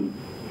spoken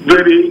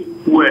very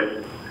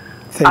well.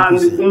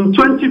 Thank you, in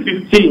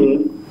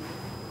 2015,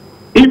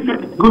 if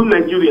it's good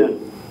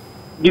Nigerian,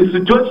 the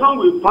situation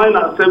we find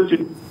ourselves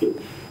in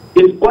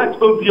is quite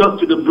obvious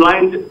to the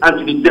blind and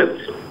to the deaf.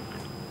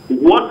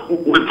 What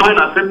we find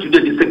ourselves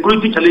today, the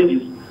security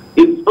challenges,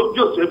 is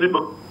obvious to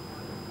everybody.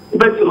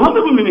 But,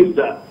 Honorable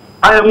Minister,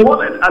 I am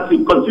worried as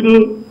we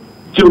continue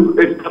to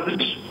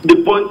establish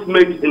the points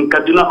made in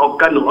Kaduna or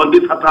Kano on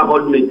this town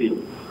hall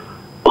meeting.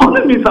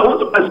 Honorable Minister, I want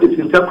to ask a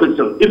sincere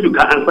question, if you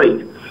can answer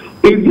it.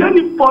 Is there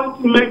any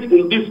point made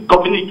in this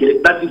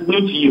communique that is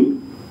new to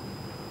you?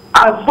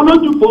 I've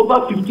followed you for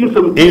over 15,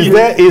 17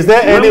 years. Is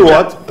there any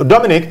what?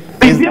 Dominic?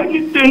 Is there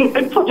anything,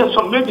 any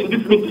suggestion made in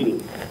this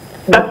meeting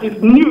that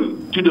is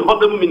new to the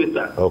Honorable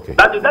Minister? Okay.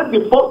 That's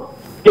the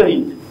first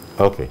hearing.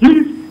 Okay.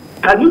 Please,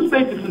 can you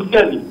say this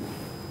sincerely?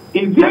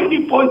 Is there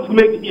any point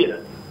made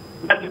here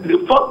that is the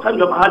first time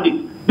you have had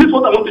it? This is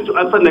what I wanted to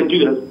answer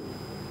Nigerians.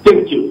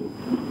 Thank you.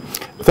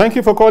 Thank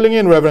you for calling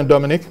in, Reverend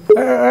Dominic.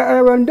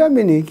 Reverend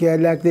Dominic,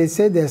 like they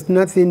say, there's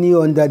nothing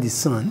new under the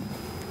sun,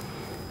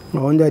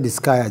 or under the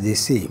sky, as they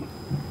say.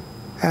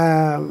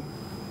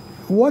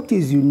 What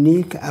is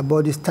unique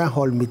about this town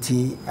hall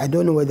meeting, I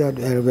don't know whether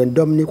Reverend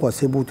Dominic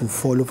was able to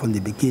follow from the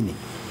beginning.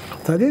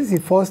 So this is the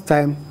first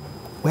time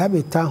we have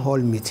a town hall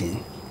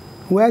meeting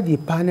where the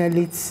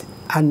panelists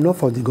are not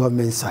from the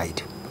government side,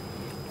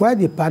 where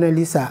the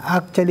panelists are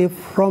actually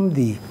from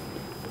the,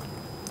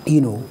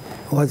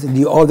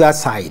 the other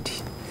side.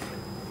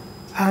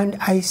 And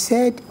I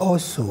said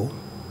also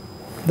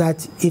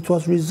that it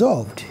was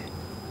resolved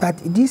that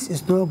this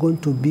is not going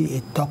to be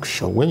a talk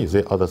show. When you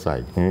say other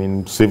side, you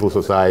mean civil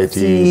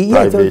society,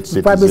 private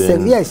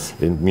citizens, yes.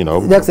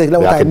 That's exactly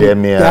what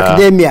academia. The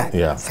academia.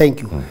 Yeah.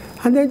 Thank you.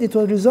 And then it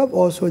was resolved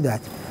also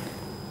that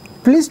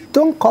please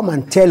don't come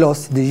and tell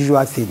us the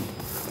usual thing,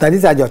 that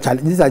these are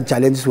the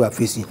challenges we are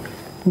facing.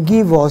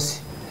 Give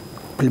us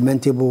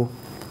implementable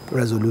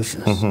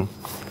resolutions.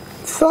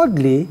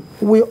 thirdly,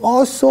 we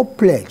also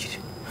pledged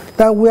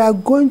that we are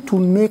going to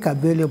make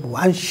available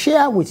and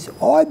share with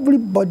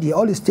everybody,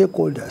 all the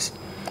stakeholders,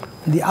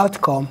 the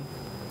outcome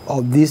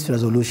of these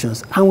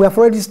resolutions. And we have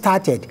already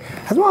started.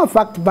 As a matter of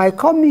fact, by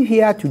coming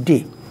here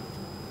today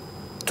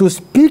to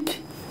speak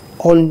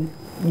on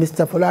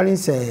Mr.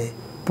 Folarin's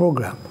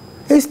program,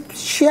 is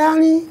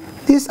sharing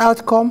this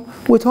outcome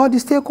with all the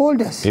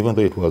stakeholders. Even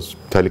though it was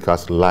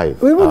telecast live.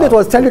 Even though it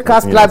was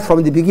telecast live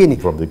from the beginning.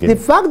 The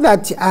fact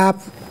that I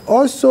have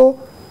also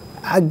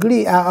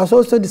agreed, I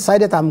also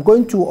decided I'm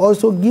going to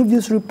also give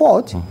this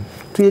report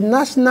to the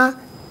National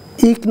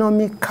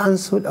Economic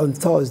Council on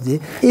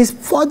Thursday is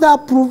further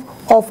proof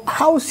of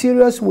how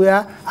serious we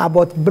are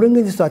about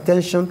bringing this to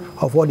attention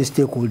of all the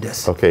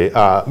stakeholders. Okay.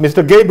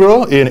 Mr.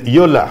 Gabriel in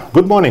Yola.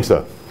 Good morning,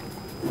 sir.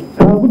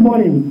 Good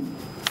morning.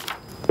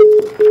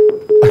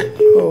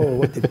 Oh,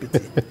 what a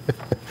pity.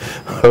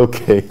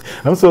 Okay.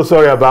 I'm so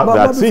sorry about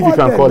that. See if you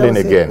can call in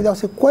again. There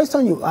was a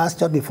question you asked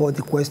just before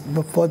the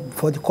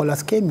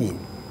callers came in.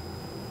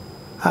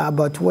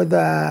 About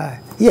whether,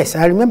 yes,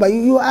 I remember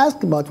you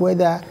asked about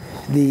whether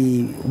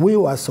we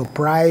were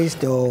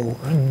surprised or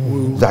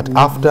that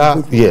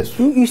after yes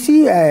you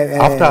see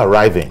after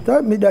arriving,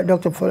 Dr.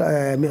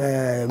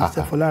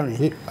 Mr.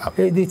 Folari,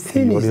 the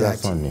thing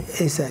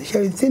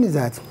is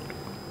that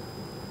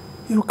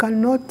you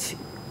cannot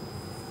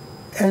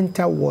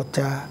enter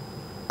water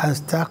and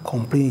start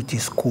complaining it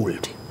is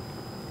cold.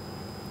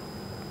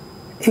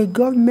 A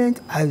government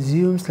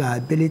assumes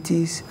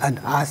liabilities and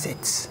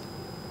assets,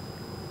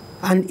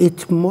 and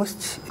it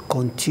must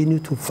continue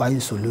to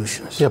find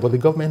solutions. Yeah, but the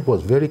government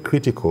was very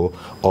critical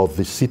of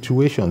the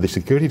situation, the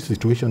security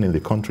situation in the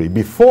country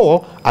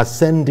before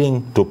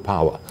ascending to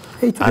power.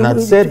 And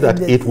had said that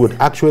it would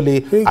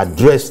actually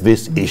address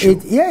this issue.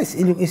 Yes,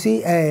 you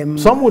see...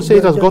 some would say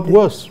it has got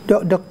worse.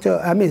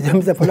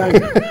 Mr.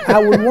 Folari, I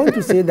would want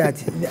to say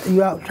that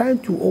you are trying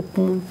to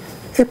open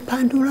a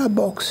Pandora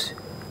box,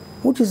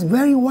 which is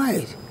very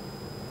wide.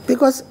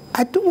 Because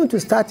I don't want to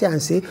start here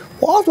and say,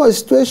 what was the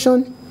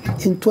situation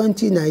in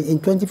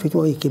 2015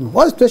 when he came?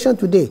 What's the situation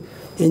today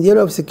in the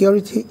area of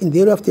security, in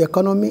the area of the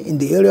economy, in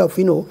the area of,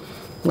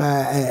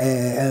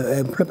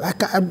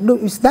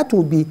 that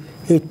will be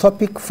a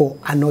topic for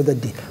another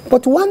day.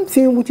 But one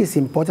thing which is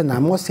important, I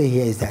must say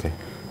here, is that,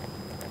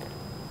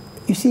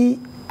 you see,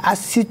 a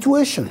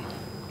situation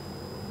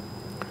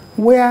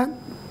where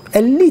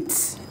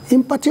elites,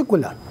 in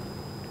particular,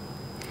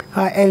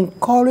 are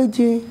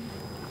encouraging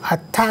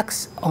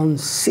attacks on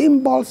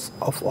symbols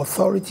of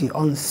authority,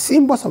 on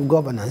symbols of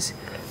governance,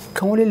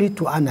 can only lead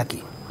to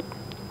anarchy.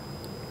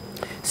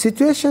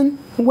 Situation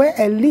where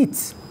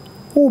elites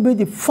who will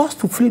be the first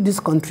to flee this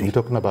country. You're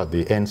talking about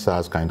the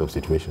NSAS kind of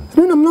situation?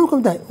 No, I'm not talking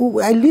about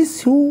that. At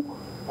least who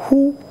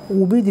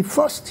will be the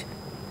first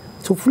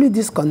to flee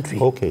this country.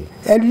 Okay.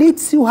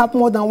 Elites who have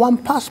more than one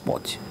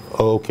passport.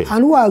 Okay.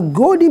 And who are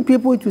goading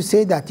people to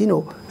say that,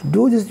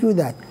 do this, do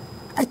that.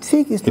 I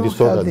think it's not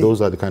thought that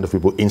those are the kind of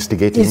people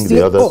instigating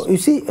the others. Oh, you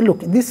see, look,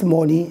 this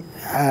morning,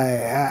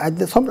 a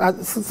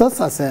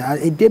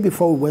day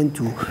before we went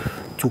to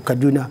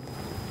Kaduna,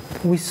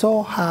 we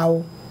saw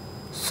how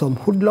some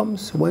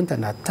hoodlums went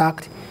and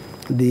attacked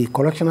the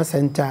correctional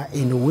center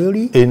in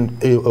Owerri.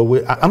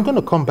 I'm going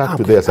to come back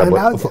to this.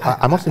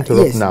 I must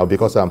interrupt now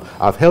because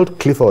I've held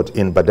Clifford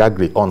in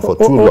Badagry on for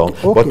too long,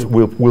 but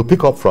we'll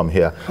pick up from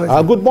here.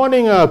 Good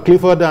morning,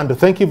 Clifford, and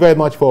thank you very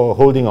much for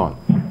holding on.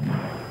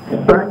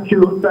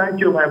 Thank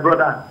you, my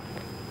brother.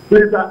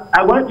 Please,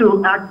 I want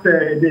to ask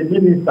the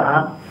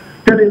minister,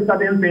 telling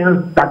certain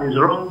things that is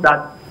wrong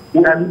that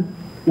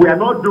we are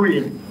not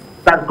doing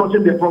that's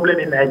causing the problem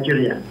in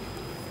Nigeria.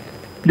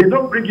 They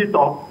don't bring it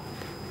up.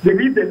 They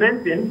leave the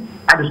main thing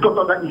and discuss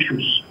other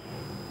issues.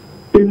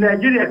 In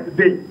Nigeria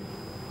today,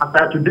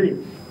 after today,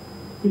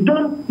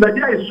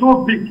 Nigeria is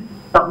so big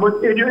that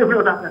most every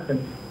other person,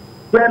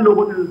 where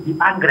nobody will be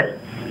angry.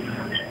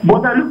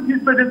 But I look at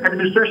this present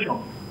administration,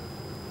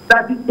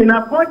 that in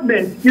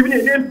appointment, even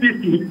in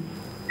MPC,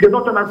 the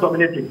Northerners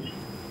dominated.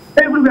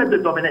 Everywhere they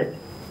dominate.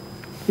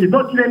 You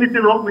don't see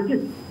anything wrong with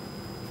it.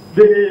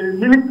 The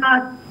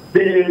military,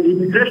 the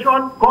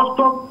immigration,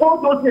 custom, all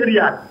those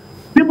areas,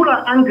 people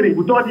are angry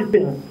with all these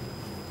things.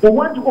 We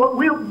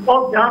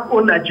all have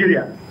own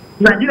Nigeria.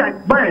 Nigeria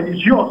is mine,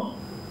 it's yours.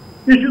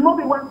 It should not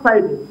be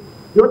one-sided.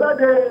 The other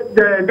day,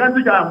 the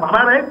Gandija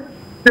Maharaj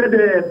said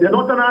the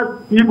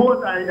Northerners,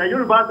 Igbos, and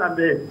Yorubas,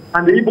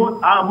 and the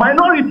Igbos are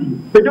minority,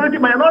 majority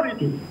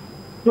minority.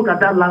 Look at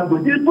that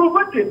language. It's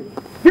provoking.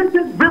 This is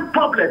a big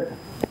problem.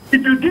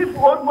 It will give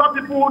all more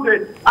people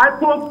I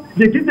hope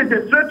they give them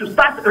the strength to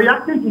start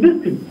reacting to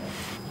this thing.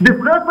 The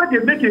pronouncement they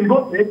make in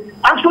government,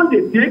 action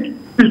they take,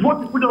 is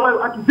what is put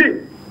on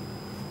today.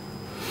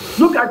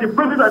 Look at the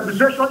previous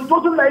administration, it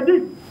wasn't like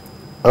this.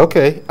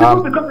 Okay.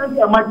 People become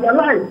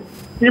marginalized.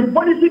 In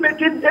policy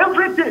making,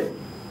 everything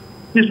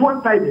is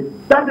one-sided.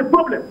 That's the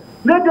problem.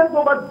 Let them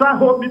go back to that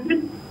whole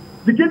meeting,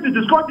 begin to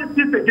discuss these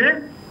things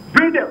again,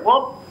 bring them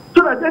up,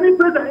 so that any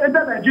place that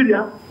enter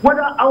Nigeria,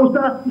 whether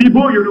Hausa,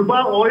 Igbo,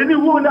 Yoruba, or any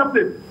other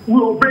place,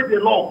 will obey the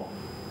law.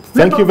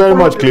 Thank you very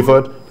much,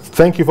 Clifford.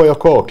 Thank you for your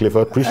call,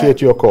 Clifford.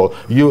 Appreciate your call.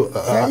 You,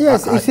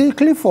 yes, you see,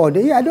 Clifford,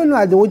 I don't know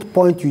at what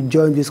point you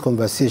joined this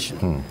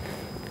conversation.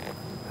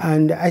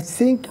 And I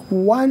think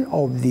one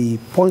of the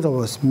points that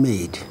was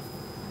made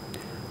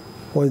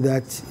was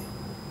that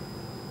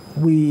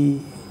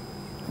we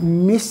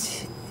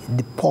missed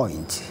the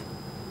point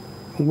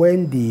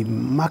when the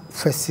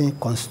Macpherson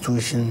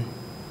Constitution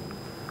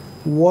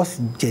was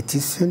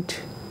jettisoned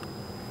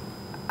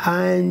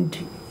and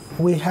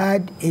we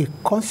had a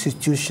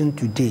constitution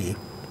today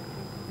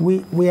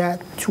where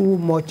too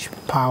much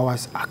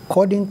powers,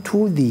 according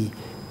to the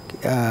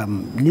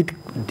lead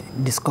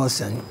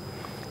discussion,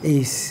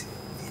 is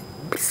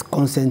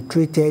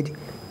concentrated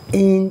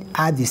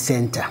at the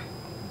center.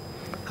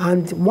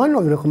 And one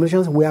of the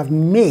recommendations we have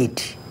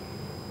made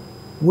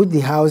with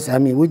the House,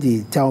 with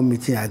the town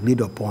meeting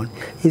agreed upon,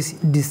 is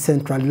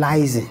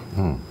decentralizing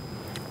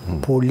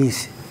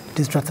police,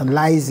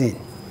 decentralizing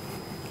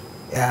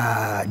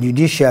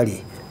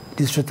judiciary,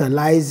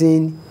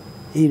 decentralizing,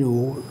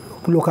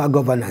 local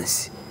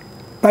governance.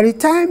 By the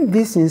time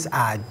these things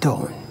are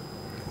done,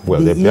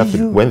 well,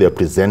 when they're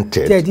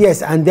presented,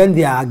 yes, and then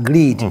they are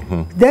agreed,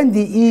 then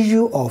the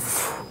issue of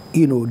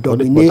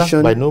domination. But that's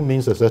by no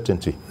means a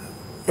certainty.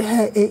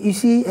 You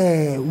see,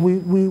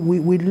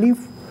 we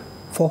live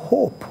for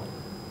hope.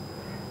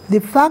 The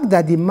fact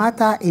that the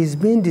matter is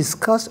being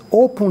discussed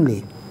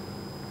openly,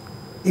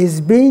 is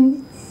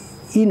being,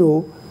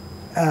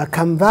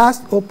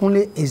 canvassed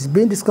openly, is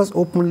being discussed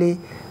openly,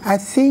 I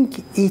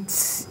think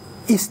it's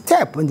a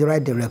step in the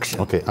right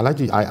direction. Okay,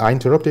 Alhaji, I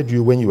interrupted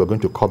you when you were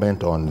going to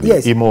comment on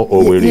the Imo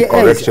Owerri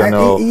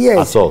correctional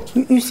assault,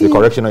 you see, the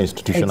correctional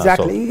institution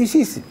assault. You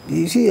see,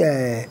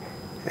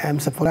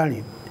 Mr.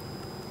 Polani,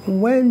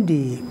 when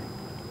the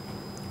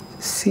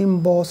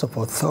symbols of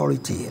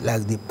authority,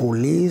 like the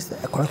police,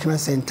 the correctional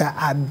center,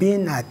 are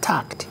being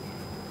attacked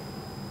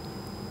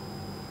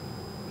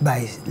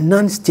by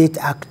non-state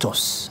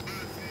actors,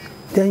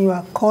 then you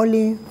are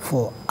calling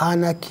for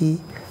anarchy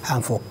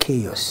and for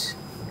chaos.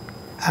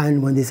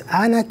 And when there's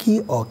anarchy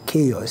or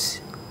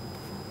chaos,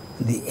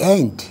 the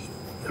end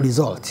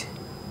result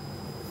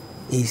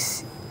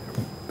is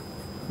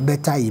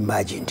better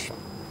imagined.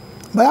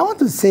 But I want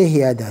to say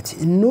here that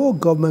no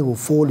government will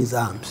fold its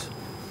arms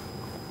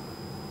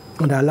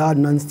and allow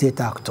non-state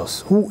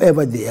actors,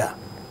 whoever they are,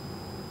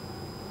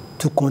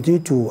 to continue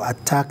to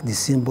attack the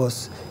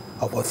symbols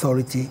of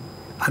authority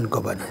and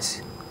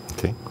governance.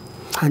 Okay.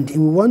 And we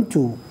want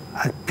to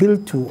appeal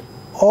to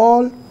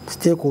all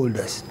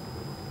stakeholders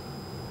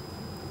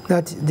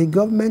that the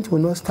government will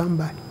not stand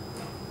by.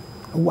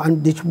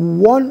 And they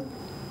want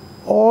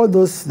all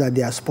those that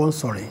they are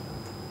sponsoring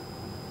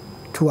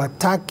to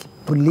attack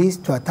police,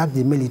 to attack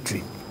the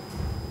military,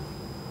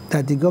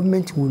 that the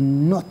government will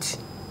not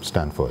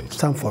stand for it.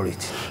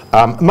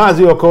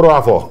 Mazi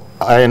Okoroafo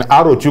in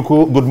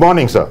Arochukwu, good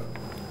morning, sir.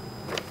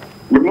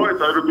 Good morning,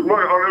 sir. Good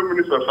morning, Honorable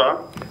Minister, sir.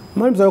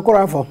 Morning, Mr.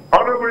 Okoroafo.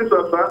 Honorable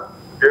Minister, sir.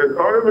 Yes,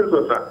 Honorable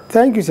Minister, sir.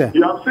 Thank you, sir.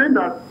 You have seen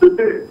that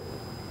today,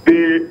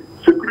 the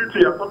security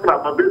you are talking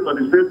about based on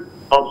the state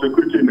of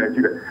security in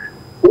Nigeria.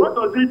 What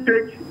does it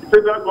take the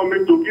federal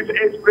government to give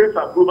express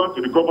approval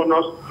to the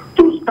governors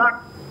to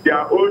start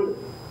their own,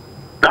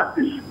 that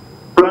is,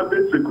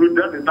 private security,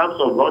 that in terms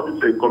of all this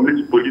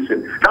community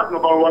policing? That's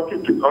number one.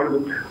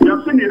 We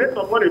have seen the rate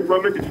of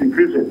unemployment is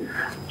increasing.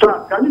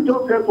 Sir, can you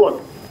just help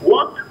us?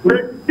 What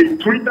made the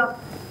Twitter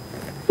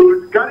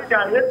to carry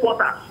their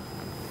headquarters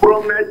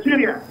from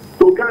Nigeria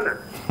to Ghana?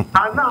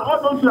 And now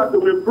all those that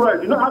were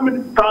employed, you know how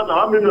many thousand,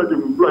 how many of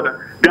them employed?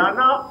 They are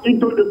now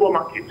into the labor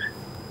market.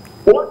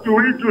 What do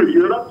we do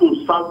in order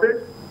to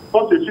salvage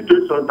such a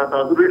situation that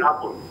has really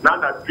happened now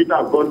that Twitter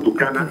has gone to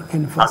Ghana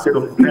instead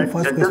of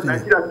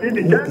Nigeria, being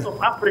the giant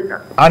of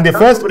Africa? And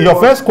your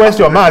first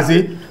question,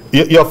 Mazi,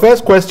 your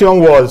first question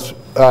was,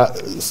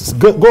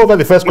 go over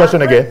the first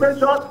question again.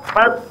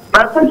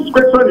 My first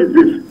question is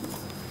this.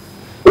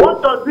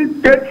 What does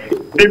it take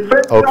the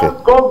federal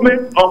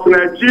government of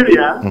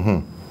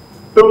Nigeria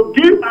to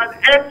give an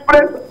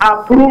express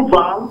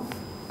approval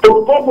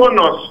to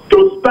governors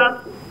to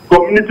start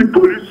community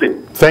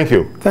policing? Thank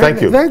you for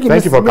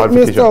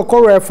clarification. Mr.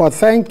 Okoroafo,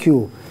 thank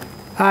you.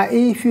 I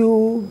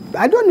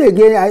don't know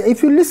again,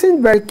 if you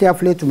listen very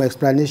carefully to my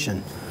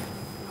explanation,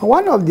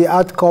 one of the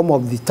outcome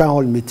of the town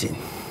hall meeting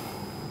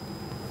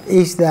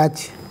is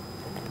that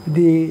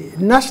the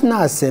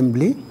National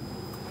Assembly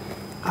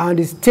and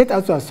the State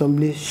House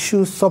Assembly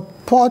should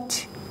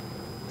support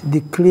the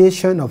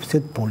creation of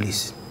state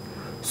police.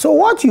 So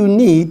what you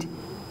need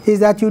is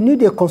that you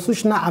need a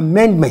constitutional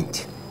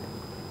amendment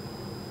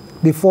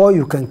before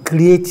you can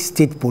create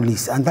state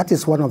police. And that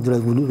is one of the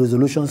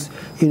resolutions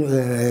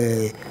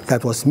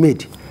that was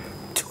made.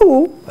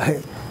 Two,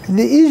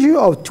 the issue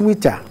of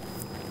Twitter.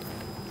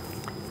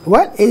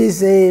 Well,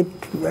 it's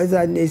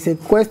a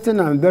question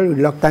I'm very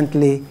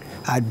reluctantly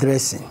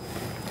addressing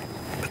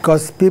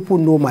because people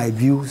know my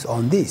views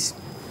on this,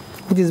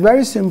 which is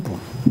very simple.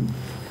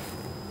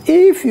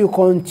 If you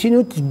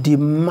continue to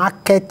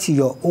demarket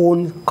your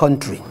own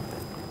country,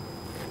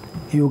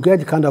 you get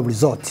the kind of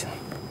result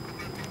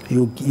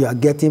you are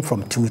getting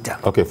from Twitter.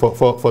 Okay,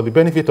 for the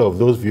benefit of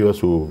those viewers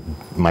who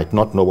might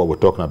not know what we're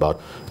talking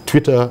about,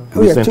 Twitter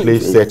recently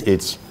set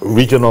its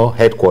regional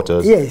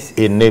headquarters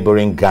in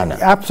neighboring Ghana.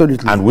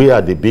 Absolutely. And we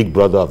are the big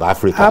brother of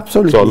Africa.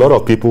 Absolutely. So a lot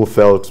of people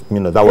felt,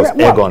 that was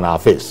egg on our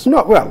face.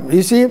 No, well,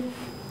 you see,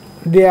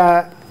 there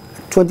are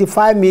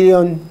 25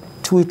 million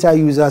Twitter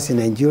users in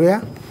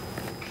Nigeria,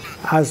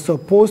 as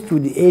opposed to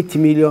the 8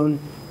 million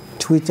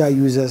Twitter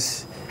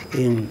users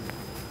in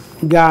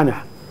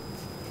Ghana.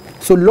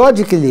 So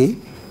logically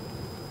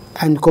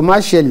and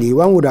commercially,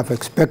 one would have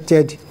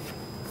expected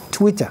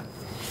Twitter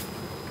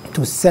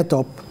to set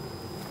up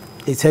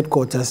its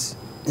headquarters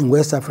in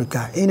West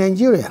Africa, in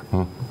Nigeria.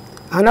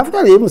 And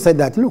after they even said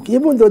that, look,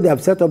 even though they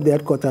have set up the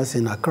headquarters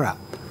in Accra,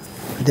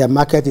 their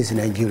market is in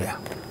Nigeria.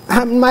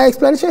 And my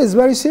explanation is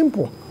very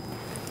simple.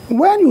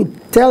 When you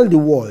tell the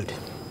world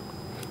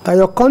that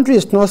your country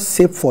is not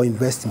safe for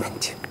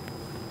investment,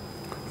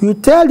 you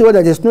tell the world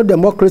that there's no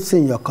democracy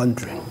in your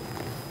country,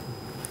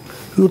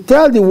 you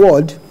tell the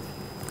world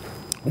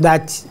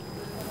that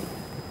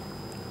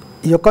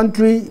your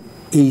country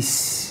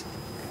is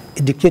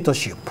a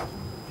dictatorship,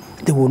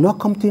 they will not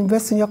come to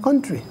invest in your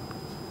country.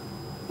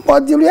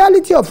 But the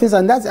reality of things,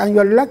 and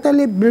you're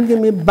reluctantly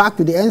bringing me back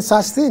to the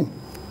NSAS thing.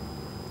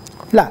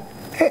 Like,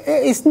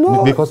 it's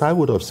no... Because I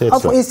would have said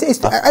so.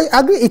 I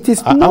agree, it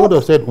is I would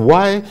have said,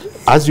 why,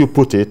 as you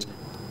put it,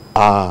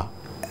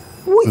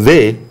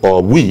 they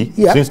or we,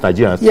 since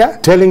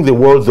Nigerians, telling the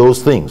world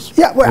those things.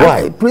 Yeah, well,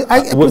 why?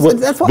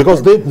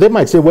 Because they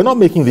might say, we're not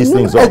making these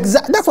things up.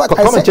 That's what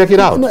Come and check it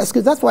out. No,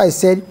 excuse, that's why I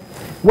said,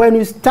 when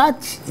you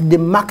start the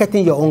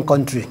marketing your own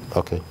country,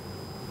 okay.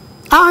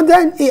 And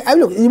then,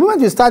 look, the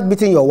moment you start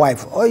beating your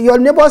wife, or your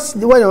neighbors,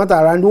 when you're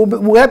not around,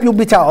 will help you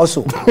beat her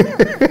also.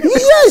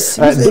 Yes.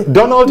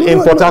 Donald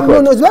in Port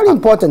Harcourt. No, it's very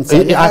important.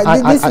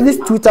 This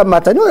Twitter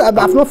matter. No,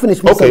 I've not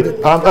finished. Okay.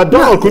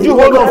 Donald, could you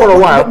hold on for a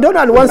while?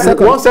 Donald, 1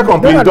 second. 1 second,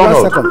 please,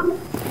 Donald. 1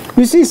 second.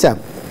 You see, sir,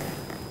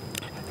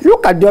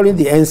 look at during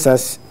the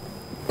NSAS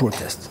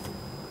protest.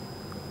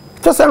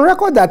 It was on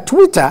record that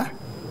Twitter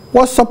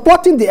was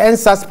supporting the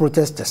NSAS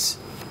protesters.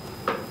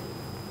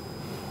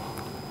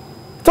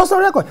 It was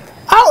on record.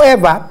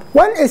 However,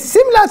 when a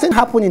similar thing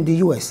happened in the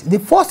US, the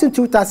first thing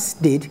Twitter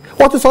did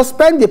was to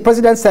suspend the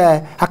president's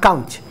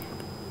account.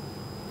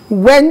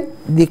 When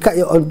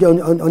on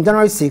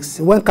January 6th,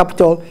 when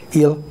Capitol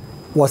Hill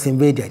was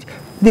invaded,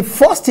 the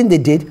first thing they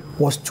did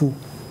was to,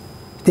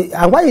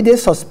 and why did they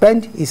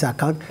suspend his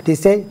account? They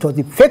said it was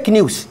the fake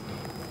news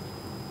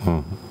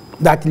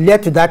that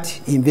led to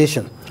that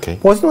invasion. Okay.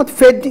 Was not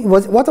fake?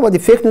 What about the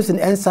fake news in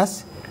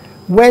NSAS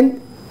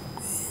when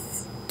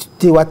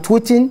they were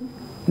tweeting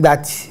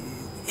that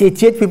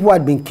 88 people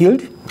had been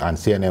killed? And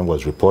CNN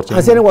was reporting.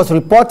 And CNN was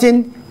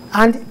reporting,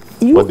 and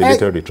was the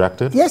later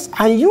retracted? Yes,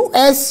 and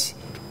U.S.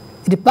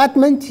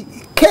 Department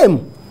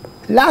came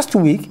last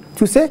week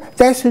to say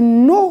there's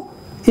no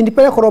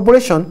independent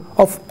corroboration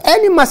of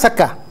any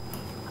massacre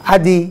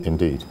at the...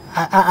 Indeed.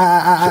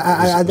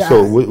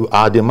 So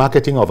our the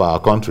marketing of our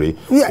country,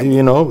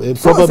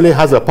 it probably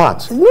has a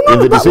part in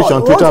the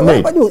decision Twitter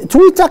made.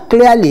 Twitter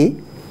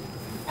clearly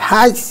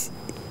has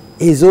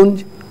its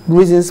own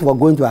reasons for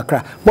going to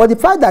Accra. But the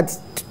fact that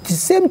the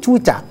same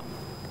Twitter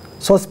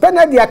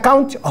suspended the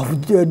account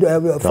of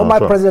former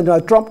President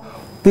Donald Trump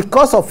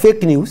because of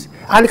fake news,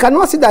 and you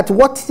cannot see that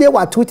what they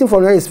were tweeting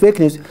from there is fake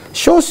news,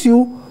 shows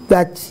you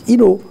that, we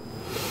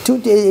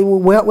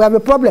have a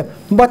problem.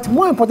 But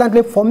more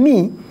importantly for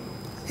me,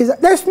 is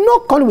that there's no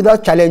country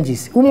without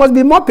challenges. We must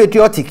be more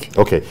patriotic.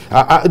 Okay.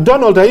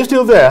 Donald, are you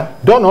still there?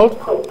 Donald?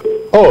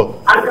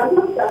 Oh.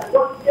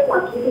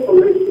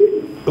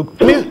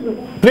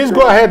 Please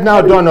go ahead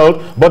now,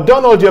 Donald. But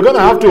Donald, you're going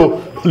to have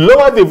to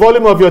lower the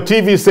volume of your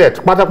TV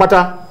set. Pata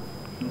pata.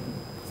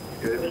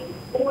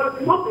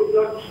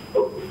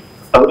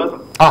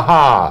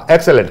 Aha,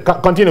 excellent.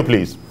 Continue,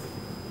 please.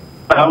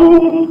 Good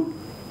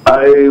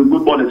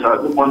morning, sir.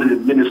 Good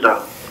morning,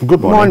 Minister.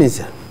 Good morning,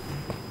 sir.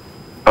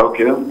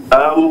 Okay.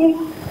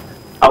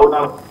 I would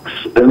have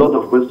a lot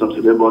of questions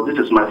today, but this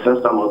is my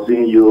first time of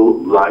seeing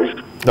you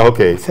live.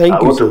 Okay. Thank you.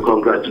 I want to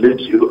congratulate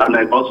you, and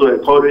I also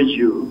encourage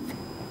you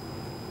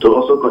to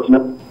also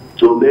continue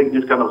to make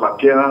this kind of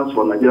appearance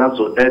for Nigerians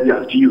to hear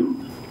their view,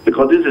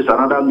 because this is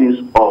another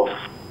means of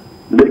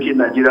making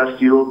Nigeria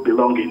feel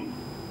belonging.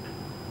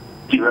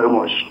 Thank you very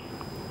much.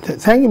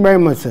 Thank you very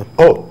much, sir.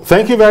 Oh,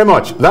 thank you very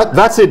much.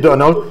 That's it,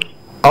 Donald.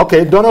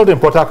 Okay, Donald in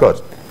Port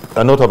Harcourt.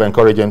 A note of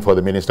encouragement for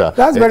the minister.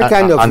 That's very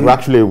kind of you. And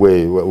actually,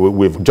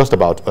 we've just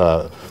about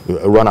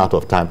run out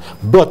of time.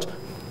 But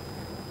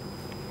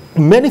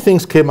many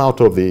things came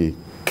out of the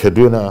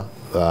Kaduna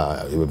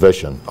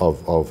version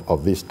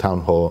of this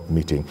town hall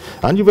meeting.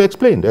 And you've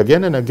explained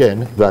again and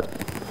again that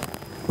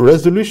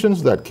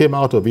resolutions that came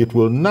out of it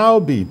will now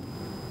be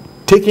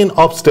taken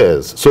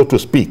upstairs, so to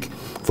speak,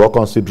 for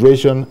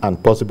consideration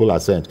and possible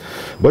assent.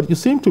 But you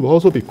seem to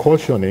also be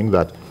cautioning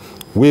that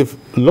with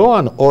law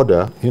and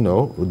order,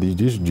 the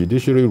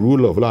judiciary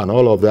rule of law and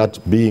all of that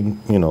being,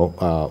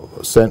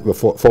 sent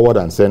forward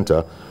and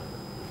center,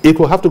 it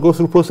will have to go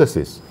through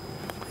processes.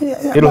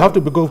 It'll have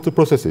to go through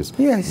processes.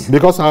 Yes.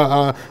 Because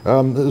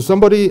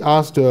somebody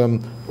asked,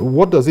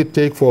 what does it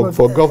take for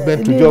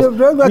government to just,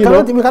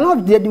 we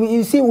cannot,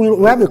 you see,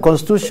 we have a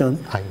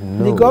constitution. I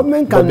know. The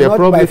government but cannot they're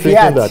probably by thinking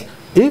fiat. that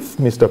if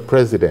Mr.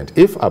 President,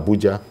 if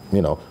Abuja,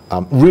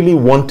 really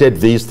wanted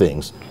these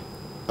things,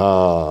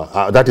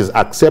 that is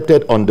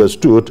accepted,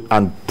 understood,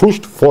 and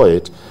pushed for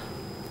it,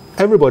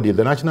 everybody,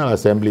 the National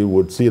Assembly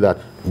would see that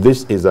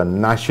this is a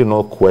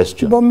national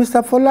question. But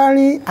Mr.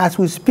 Folari, as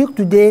we speak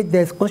today,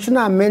 there's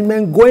constitutional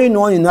amendment going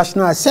on in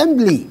National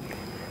Assembly.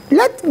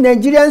 Let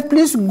Nigerians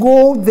please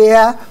go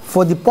there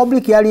for the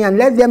public hearing and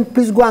let them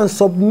please go and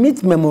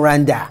submit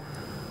memoranda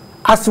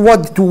as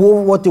what they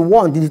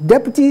want. The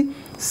Deputy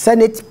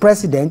Senate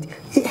President,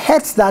 he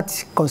heads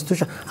that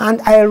constitution. And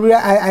I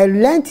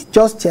learned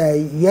just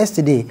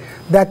yesterday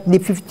that the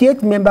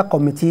 58-member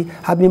committee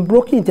have been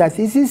broken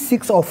into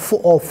 6 or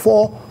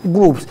 4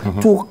 groups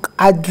to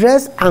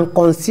address and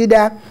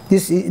consider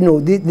this,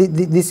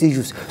 these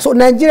issues. So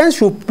Nigerians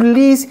should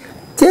please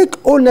take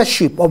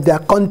ownership of their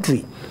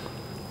country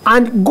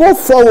and go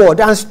forward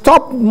and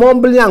stop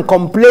mumbling and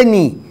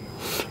complaining.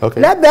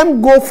 Okay. Let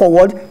them go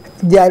forward.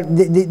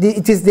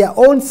 It is their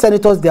own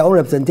senators, their own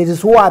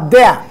representatives who are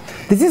there.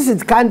 This is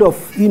the kind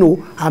of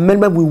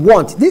amendment we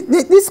want.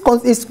 This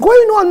is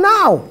going on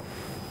now.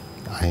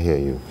 I hear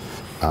you.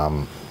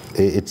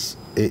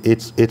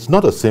 It's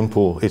not a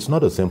simple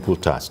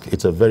task.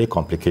 It's a very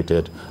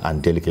complicated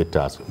and delicate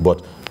task.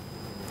 But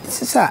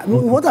sir,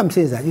 what I'm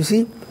saying is that, you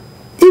see,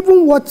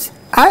 even what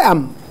I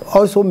am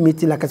also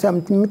meeting, like I said,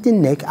 I'm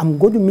meeting NEC, I'm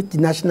going to meet the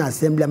National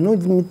Assembly, I'm going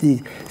to meet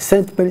the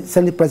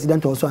Senate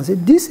President also and say,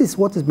 this is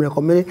what is being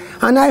recommended,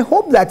 and I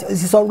hope that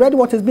this is already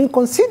what is being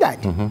considered.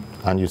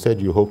 And you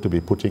said you hope to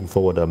be putting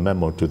forward a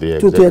memo to the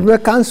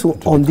Executive Council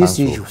on these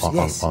issues. On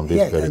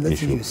this very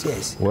issue.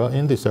 Yes. Well,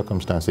 in these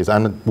circumstances,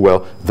 and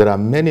well, there are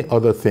many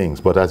other things,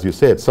 but as you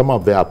said, some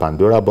of their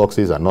Pandora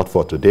boxes are not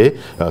for today.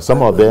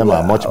 Some of them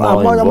are much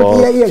more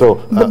involved. So,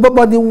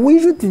 but the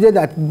issue today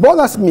that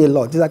bothers me a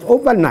lot is that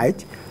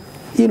overnight,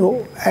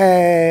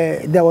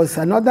 there was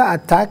another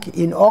attack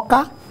in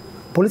Oka,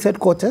 police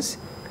headquarters,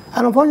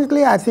 and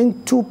unfortunately, I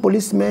think 2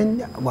 policemen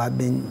have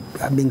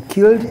been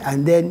killed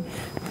and then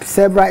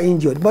several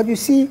injured. But you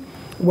see,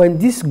 when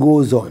this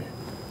goes on,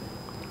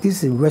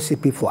 this is a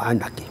recipe for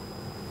anarchy.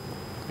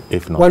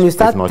 If not, when you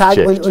start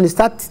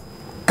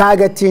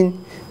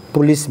targeting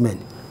policemen,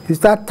 you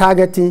start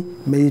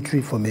targeting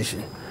military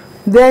formation,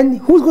 then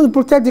who's going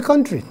to protect the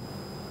country?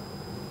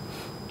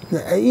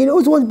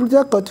 Who's going to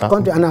protect the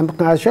country? And I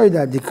can assure you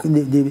that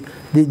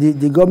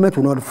the government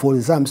will not fall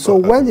in. So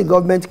when the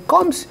government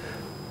comes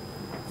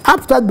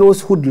after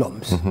those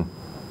hoodlums,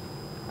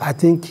 I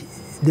think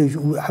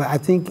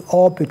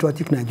all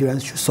patriotic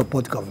Nigerians should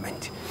support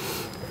government.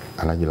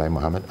 Lai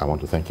Mohammed, I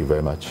want to thank you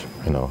very much,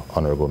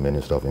 Honorable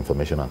Minister of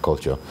Information and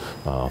Culture,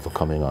 for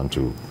coming on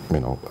to,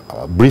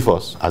 brief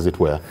us, as it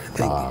were,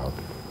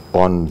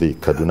 on the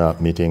Kaduna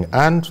meeting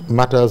and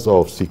matters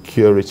of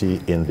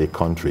security in the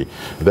country.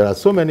 There are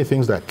so many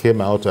things that came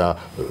out.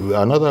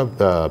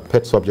 Another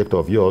pet subject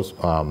of yours,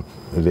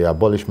 the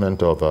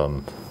abolishment of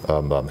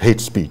hate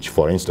speech,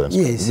 for instance.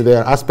 Yes.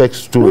 There are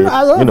aspects to it.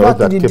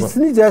 That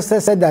the just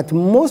said that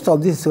most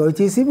of this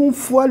security is even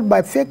fueled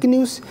by fake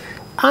news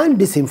and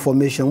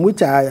disinformation,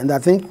 which I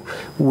think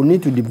we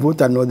need to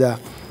devote another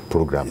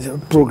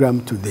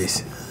program to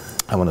this.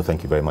 I want to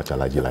thank you very much, Lai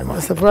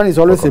Mohammed. Mr. Fran, it's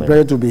always a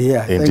pleasure to be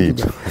here. Indeed.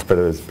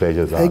 It's a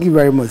pleasure. Thank you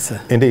very much, sir.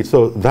 Indeed.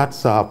 So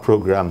that's our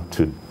program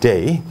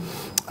today.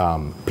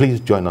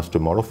 Please join us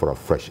tomorrow for a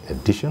fresh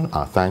edition.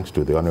 Our thanks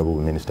to the Honorable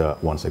Minister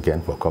once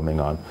again for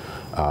coming on.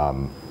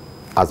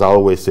 As I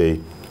always say,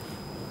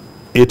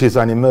 it is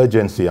an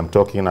emergency. I'm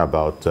talking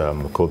about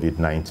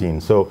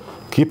COVID-19. So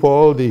keep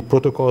all the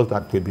protocols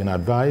that we've been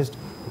advised.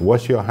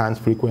 Wash your hands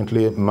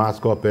frequently,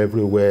 mask up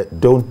everywhere.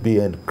 Don't be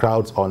in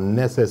crowds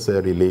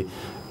unnecessarily.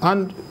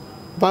 And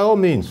by all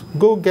means,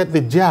 go get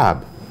the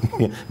jab.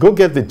 Go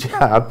get the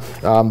jab.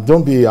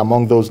 Don't be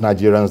among those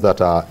Nigerians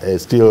that are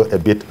still a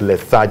bit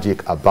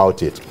lethargic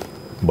about it.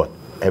 But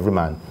every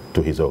man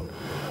to his own.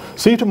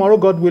 See you tomorrow,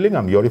 God willing.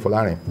 I'm Yori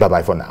Folari.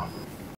 Bye-bye for now.